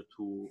in order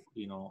to,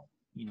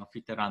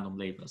 fit the random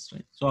labels,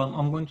 right? So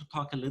I'm going to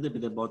talk a little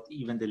bit about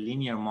even the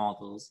linear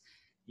models,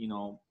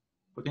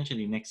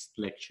 potentially next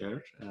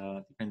lecture,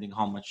 depending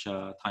how much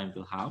time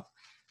we'll have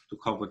to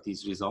cover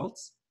these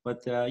results.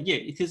 But yeah,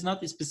 it is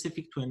not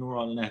specific to a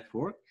neural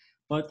network,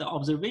 but the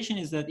observation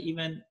is that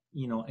even,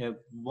 a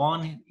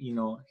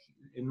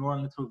neural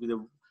network with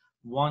a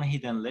one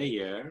hidden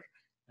layer,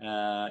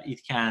 it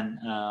can,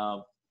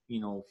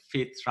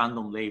 fit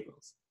random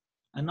labels.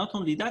 And not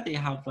only that, they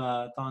have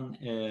done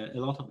a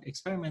lot of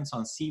experiments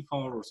on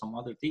CFAR or some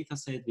other data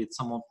set with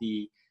some of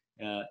the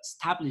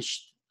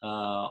established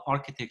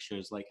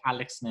architectures like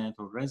AlexNet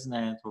or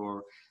ResNet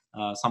or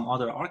some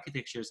other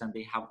architectures, and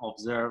they have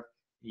observed,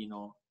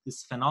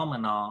 this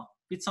phenomena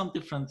with some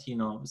different,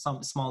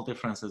 some small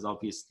differences,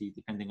 obviously,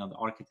 depending on the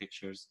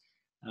architectures.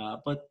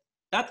 But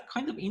that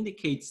kind of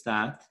indicates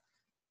that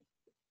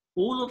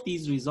all of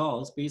these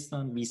results based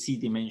on VC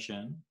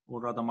dimension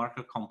or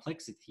Rademacher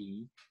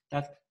complexity,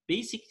 that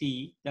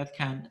basically that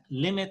can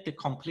limit the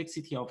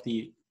complexity of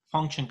the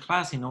function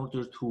class in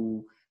order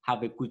to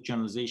have a good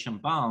generalization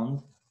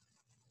bound,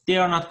 they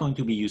are not going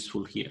to be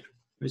useful here.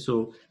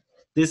 So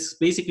this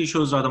basically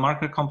shows that the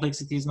marker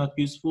complexity is not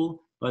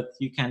useful, but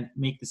you can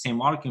make the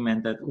same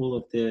argument that all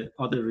of the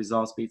other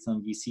results based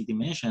on VC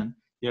dimension,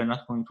 they are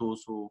not going to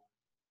also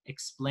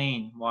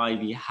explain why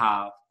we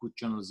have good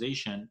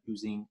generalization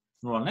using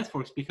neural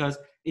networks, because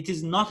it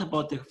is not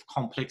about the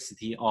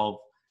complexity of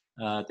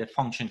the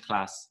function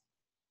class.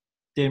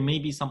 There may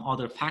be some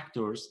other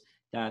factors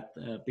that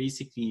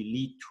basically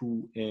lead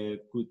to a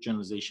good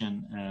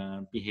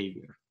generalization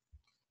behavior.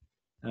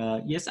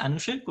 Yes,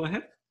 Anusha, go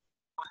ahead.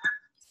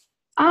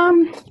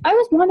 I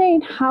was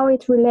wondering how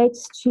it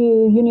relates to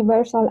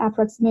universal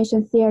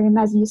approximation theorem.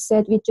 As you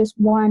said, with just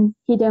one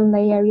hidden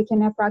layer, you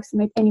can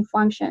approximate any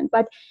function.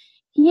 But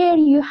here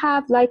you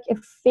have like a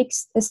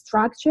fixed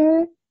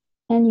structure,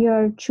 and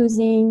you're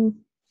choosing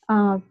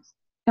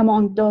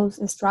among those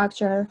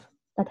structure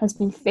that has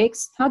been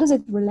fixed. How does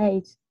it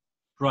relate?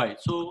 Right.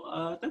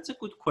 So that's a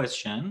good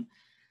question.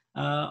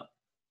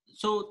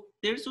 So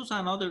there's also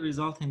another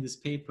result in this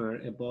paper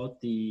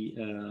about the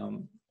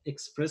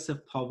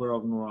expressive power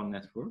of neural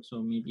networks.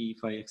 So maybe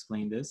if I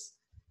explain this,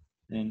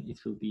 then it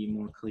will be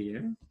more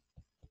clear.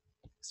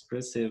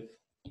 Expressive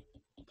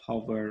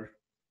power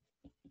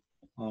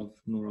of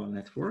neural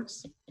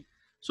networks.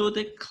 So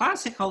the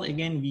classical,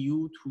 again,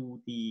 view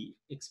to the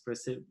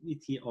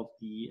expressivity of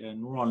the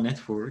neural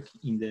network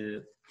in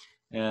the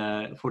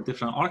for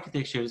different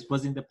architectures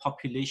was in the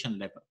population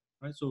level,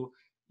 right? So,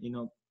 you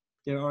know,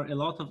 there are a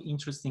lot of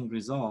interesting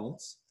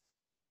results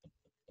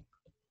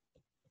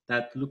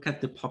that look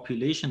at the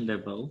population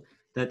level,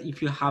 that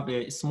if you have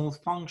a small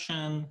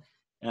function,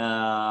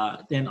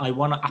 then I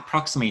want to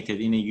approximate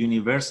it in a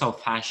universal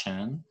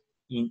fashion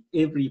in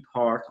every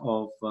part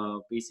of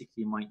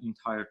basically my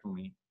entire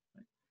domain.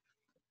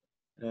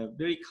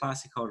 Very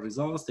classical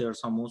results. There are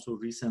some also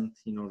recent,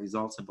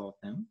 results about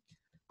them.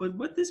 But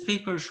what this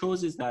paper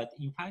shows is that,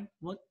 in fact,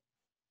 what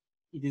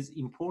is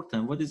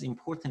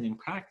important in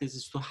practice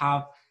is to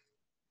have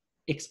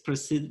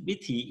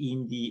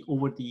expressivity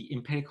over the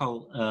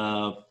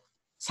empirical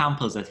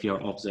samples that we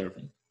are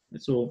observing.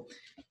 So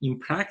in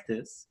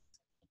practice,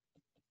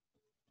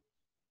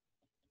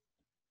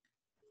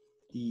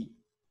 the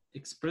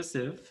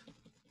expressive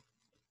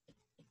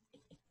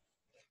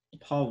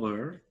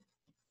power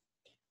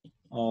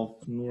of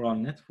neural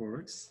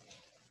networks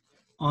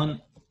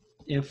on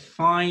a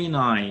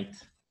finite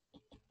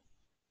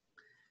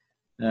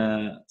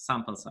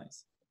sample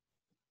size.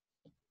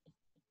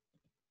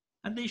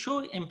 And they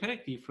show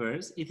empirically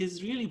first, it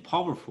is really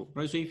powerful,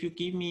 right? So if you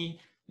give me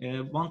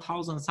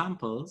 1,000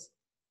 samples,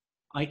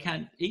 I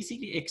can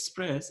basically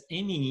express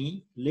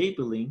any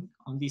labeling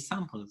on these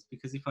samples,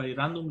 because if I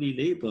randomly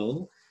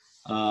label,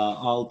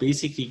 I'll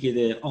basically get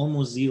a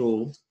almost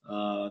zero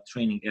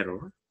training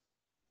error.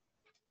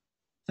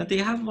 And they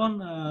have one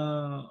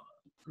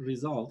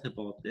result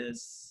about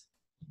this.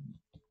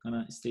 I'm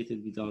gonna state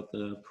it without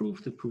the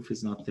proof. The proof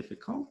is not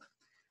difficult.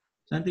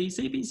 And they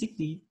say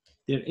basically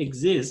there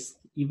exists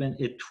even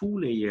a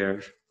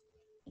 2-layer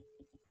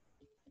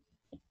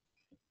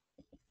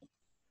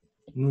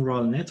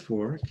neural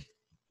network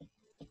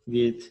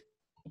with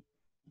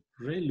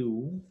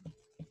ReLU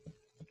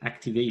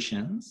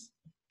activations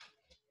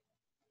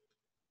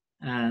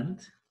and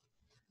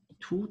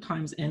 2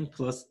 times n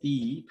plus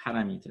d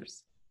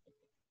parameters.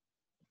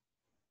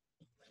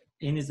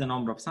 N is the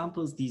number of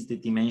samples, d is the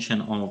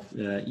dimension of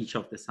each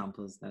of the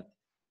samples that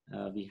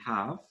we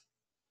have.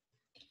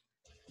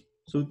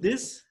 So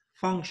this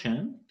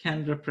function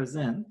can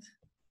represent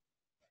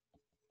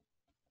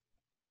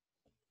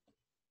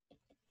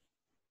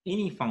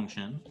any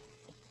function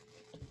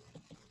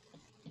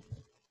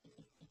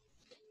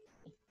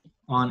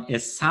on a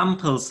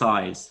sample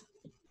size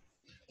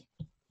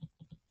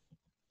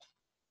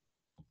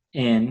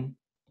n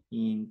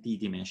in d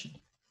dimension.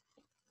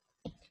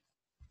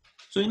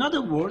 So in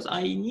other words,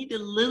 I need a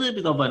little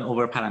bit of an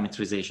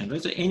over-parameterization,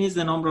 right? So n is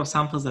the number of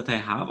samples that I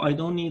have. I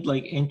don't need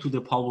like n to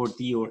the power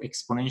d or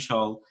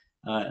exponential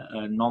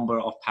number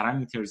of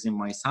parameters in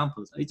my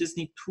samples. I just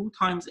need 2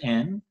 times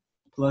n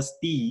plus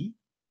d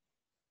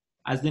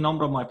as the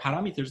number of my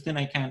parameters. Then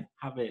I can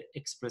have a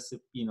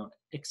expressive,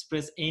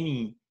 express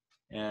any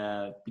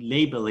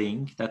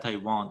labeling that I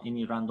want,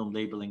 any random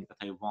labeling that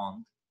I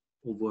want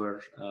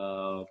over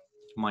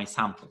my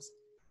samples.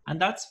 And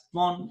that's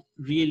one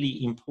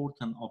really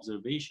important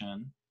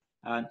observation.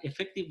 And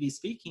effectively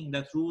speaking,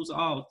 that rules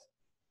out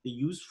the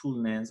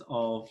usefulness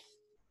of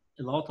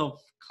a lot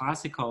of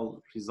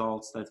classical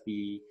results that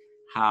we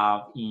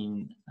have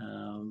in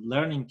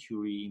learning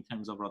theory in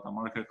terms of random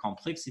marker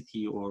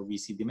complexity or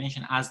VC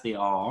dimension as they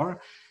are,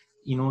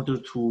 in order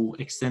to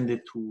extend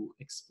it to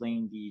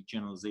explain the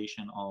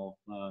generalization of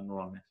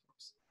neural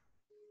networks.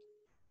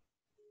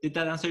 Did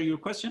that answer your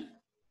question?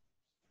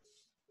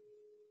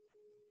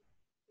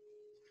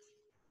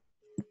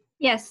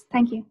 Yes,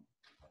 thank you.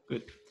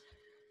 Good.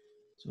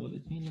 So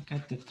let me look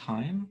at the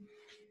time.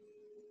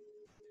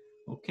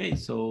 Okay,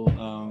 so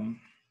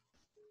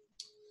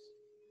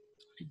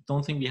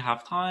don't think we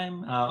have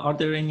time. Are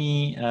there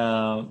any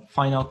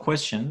final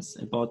questions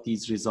about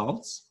these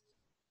results?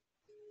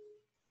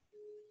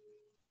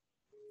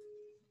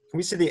 Can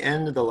we see the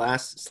end of the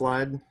last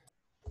slide?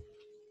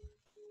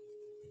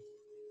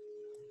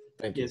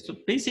 Thank you. Yes, so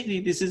basically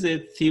this is a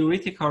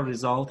theoretical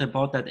result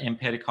about that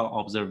empirical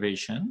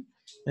observation,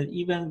 that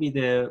even with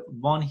a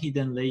one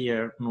hidden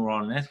layer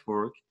neural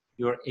network,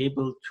 you're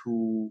able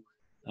to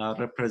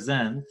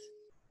represent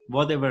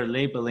whatever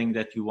labeling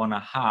that you want to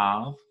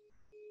have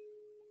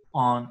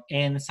on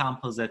n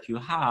samples that you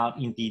have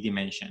in d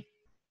dimension.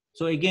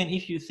 So again,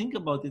 if you think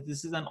about it,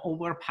 this is an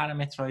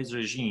over-parameterized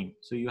regime.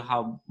 So you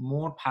have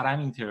more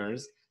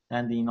parameters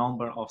than the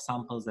number of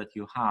samples that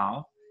you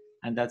have.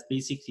 And that's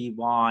basically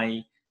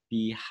why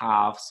we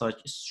have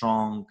such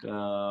strong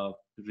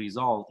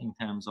result in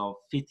terms of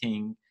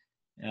fitting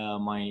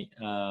my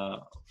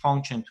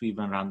function to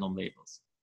even random labels.